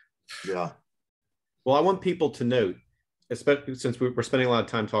 Yeah. Well, I want people to note, especially since we're spending a lot of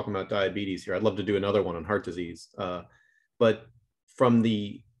time talking about diabetes here, I'd love to do another one on heart disease. But from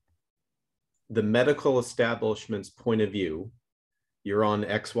the medical establishment's point of view, you're on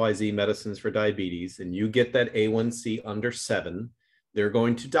XYZ medicines for diabetes, and you get that A1C under 7, they're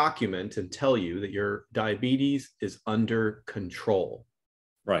going to document and tell you that your diabetes is under control.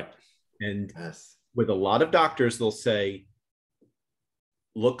 Right. And with a lot of doctors, they'll say,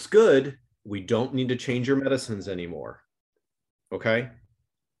 looks good, we don't need to change your medicines anymore. Okay.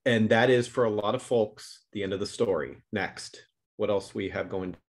 And that is, for a lot of folks, the end of the story. Next, what else we have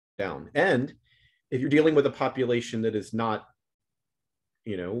going down? And if you're dealing with a population that is not,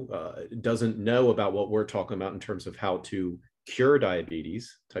 doesn't know about what we're talking about in terms of how to cure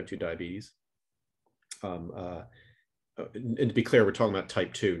diabetes, type 2 diabetes. And to be clear, we're talking about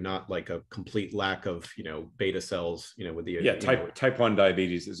type 2, not like a complete lack of, beta cells, with the, type 1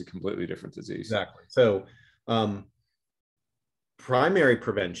 diabetes is a completely different disease. Exactly. So primary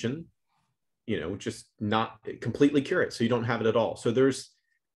prevention, just not completely cure it, so you don't have it at all. So there's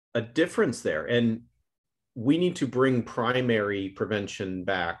a difference there. And we need to bring primary prevention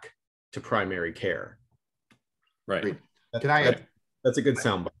back to primary care. Right. That's a good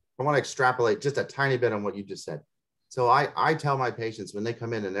soundbite. I want to extrapolate just a tiny bit on what you just said. So I tell my patients when they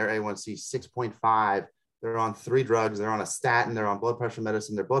come in and their A1C 6.5, they're on 3 drugs, they're on a statin, they're on blood pressure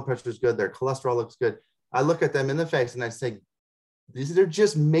medicine, their blood pressure is good, their cholesterol looks good. I look at them in the face and I say, they're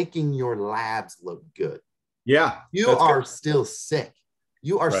just making your labs look good. Yeah. You are still sick.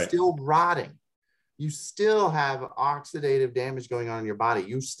 You are still rotting. You still have oxidative damage going on in your body.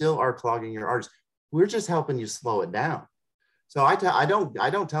 You still are clogging your arteries. We're just helping you slow it down. So I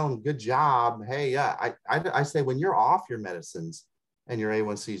don't tell them good job. Hey, yeah, I say when you're off your medicines and your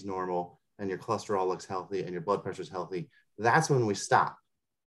A1C is normal and your cholesterol looks healthy and your blood pressure is healthy, that's when we stop.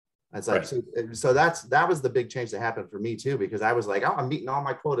 It's like, so that was the big change that happened for me too, because I was like, oh, I'm meeting all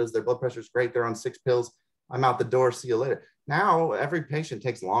my quotas. Their blood pressure is great. They're on 6 pills. I'm out the door. See you later. Now every patient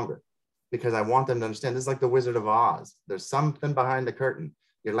takes longer because I want them to understand this is like the Wizard of Oz. There's something behind the curtain.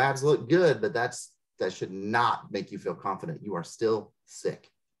 Your labs look good, but that should not make you feel confident. You are still sick.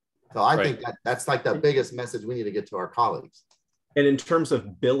 So I think that's like the biggest message we need to get to our colleagues. And in terms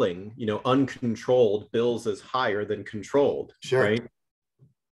of billing, uncontrolled bills is higher than controlled. Sure. Right.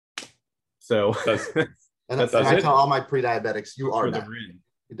 So and I tell all my pre-diabetics, you are that.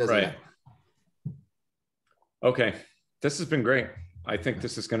 It doesn't matter. Okay. This has been great. I think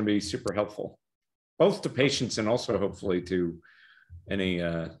this is going to be super helpful, both to patients and also hopefully to any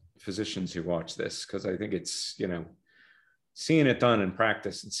physicians who watch this, because I think it's, seeing it done in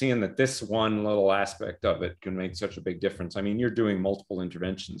practice and seeing that this one little aspect of it can make such a big difference. I mean, you're doing multiple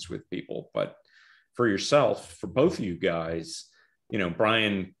interventions with people, but for yourself, for both of you guys,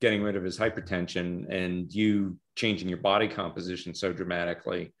 Brian getting rid of his hypertension and you changing your body composition so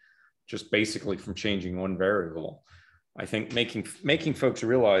dramatically, just basically from changing one variable. I think making folks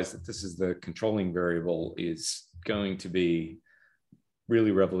realize that this is the controlling variable is going to be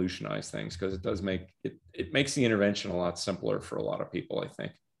really revolutionize things, because it does make it makes the intervention a lot simpler for a lot of people, I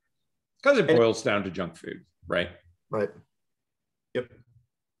think, because it boils down to junk food, right? Yep.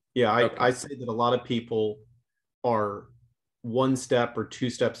 Yeah, I say that a lot of people are 1 step or 2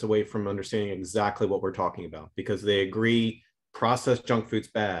 steps away from understanding exactly what we're talking about, because they agree processed junk food's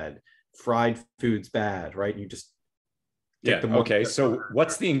bad, fried food's bad, right? You just okay, so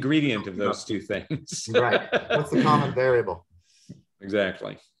what's the ingredient of those 2 things? Right. What's the common variable?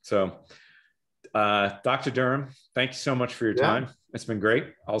 Exactly. So Dr. Durham, thank you so much for your time. It's been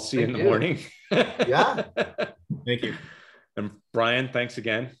great. I'll see you in the morning. Yeah. Thank you. And Brian, thanks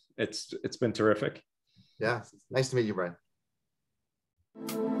again. It's been terrific. Yeah. Nice to meet you, Brian.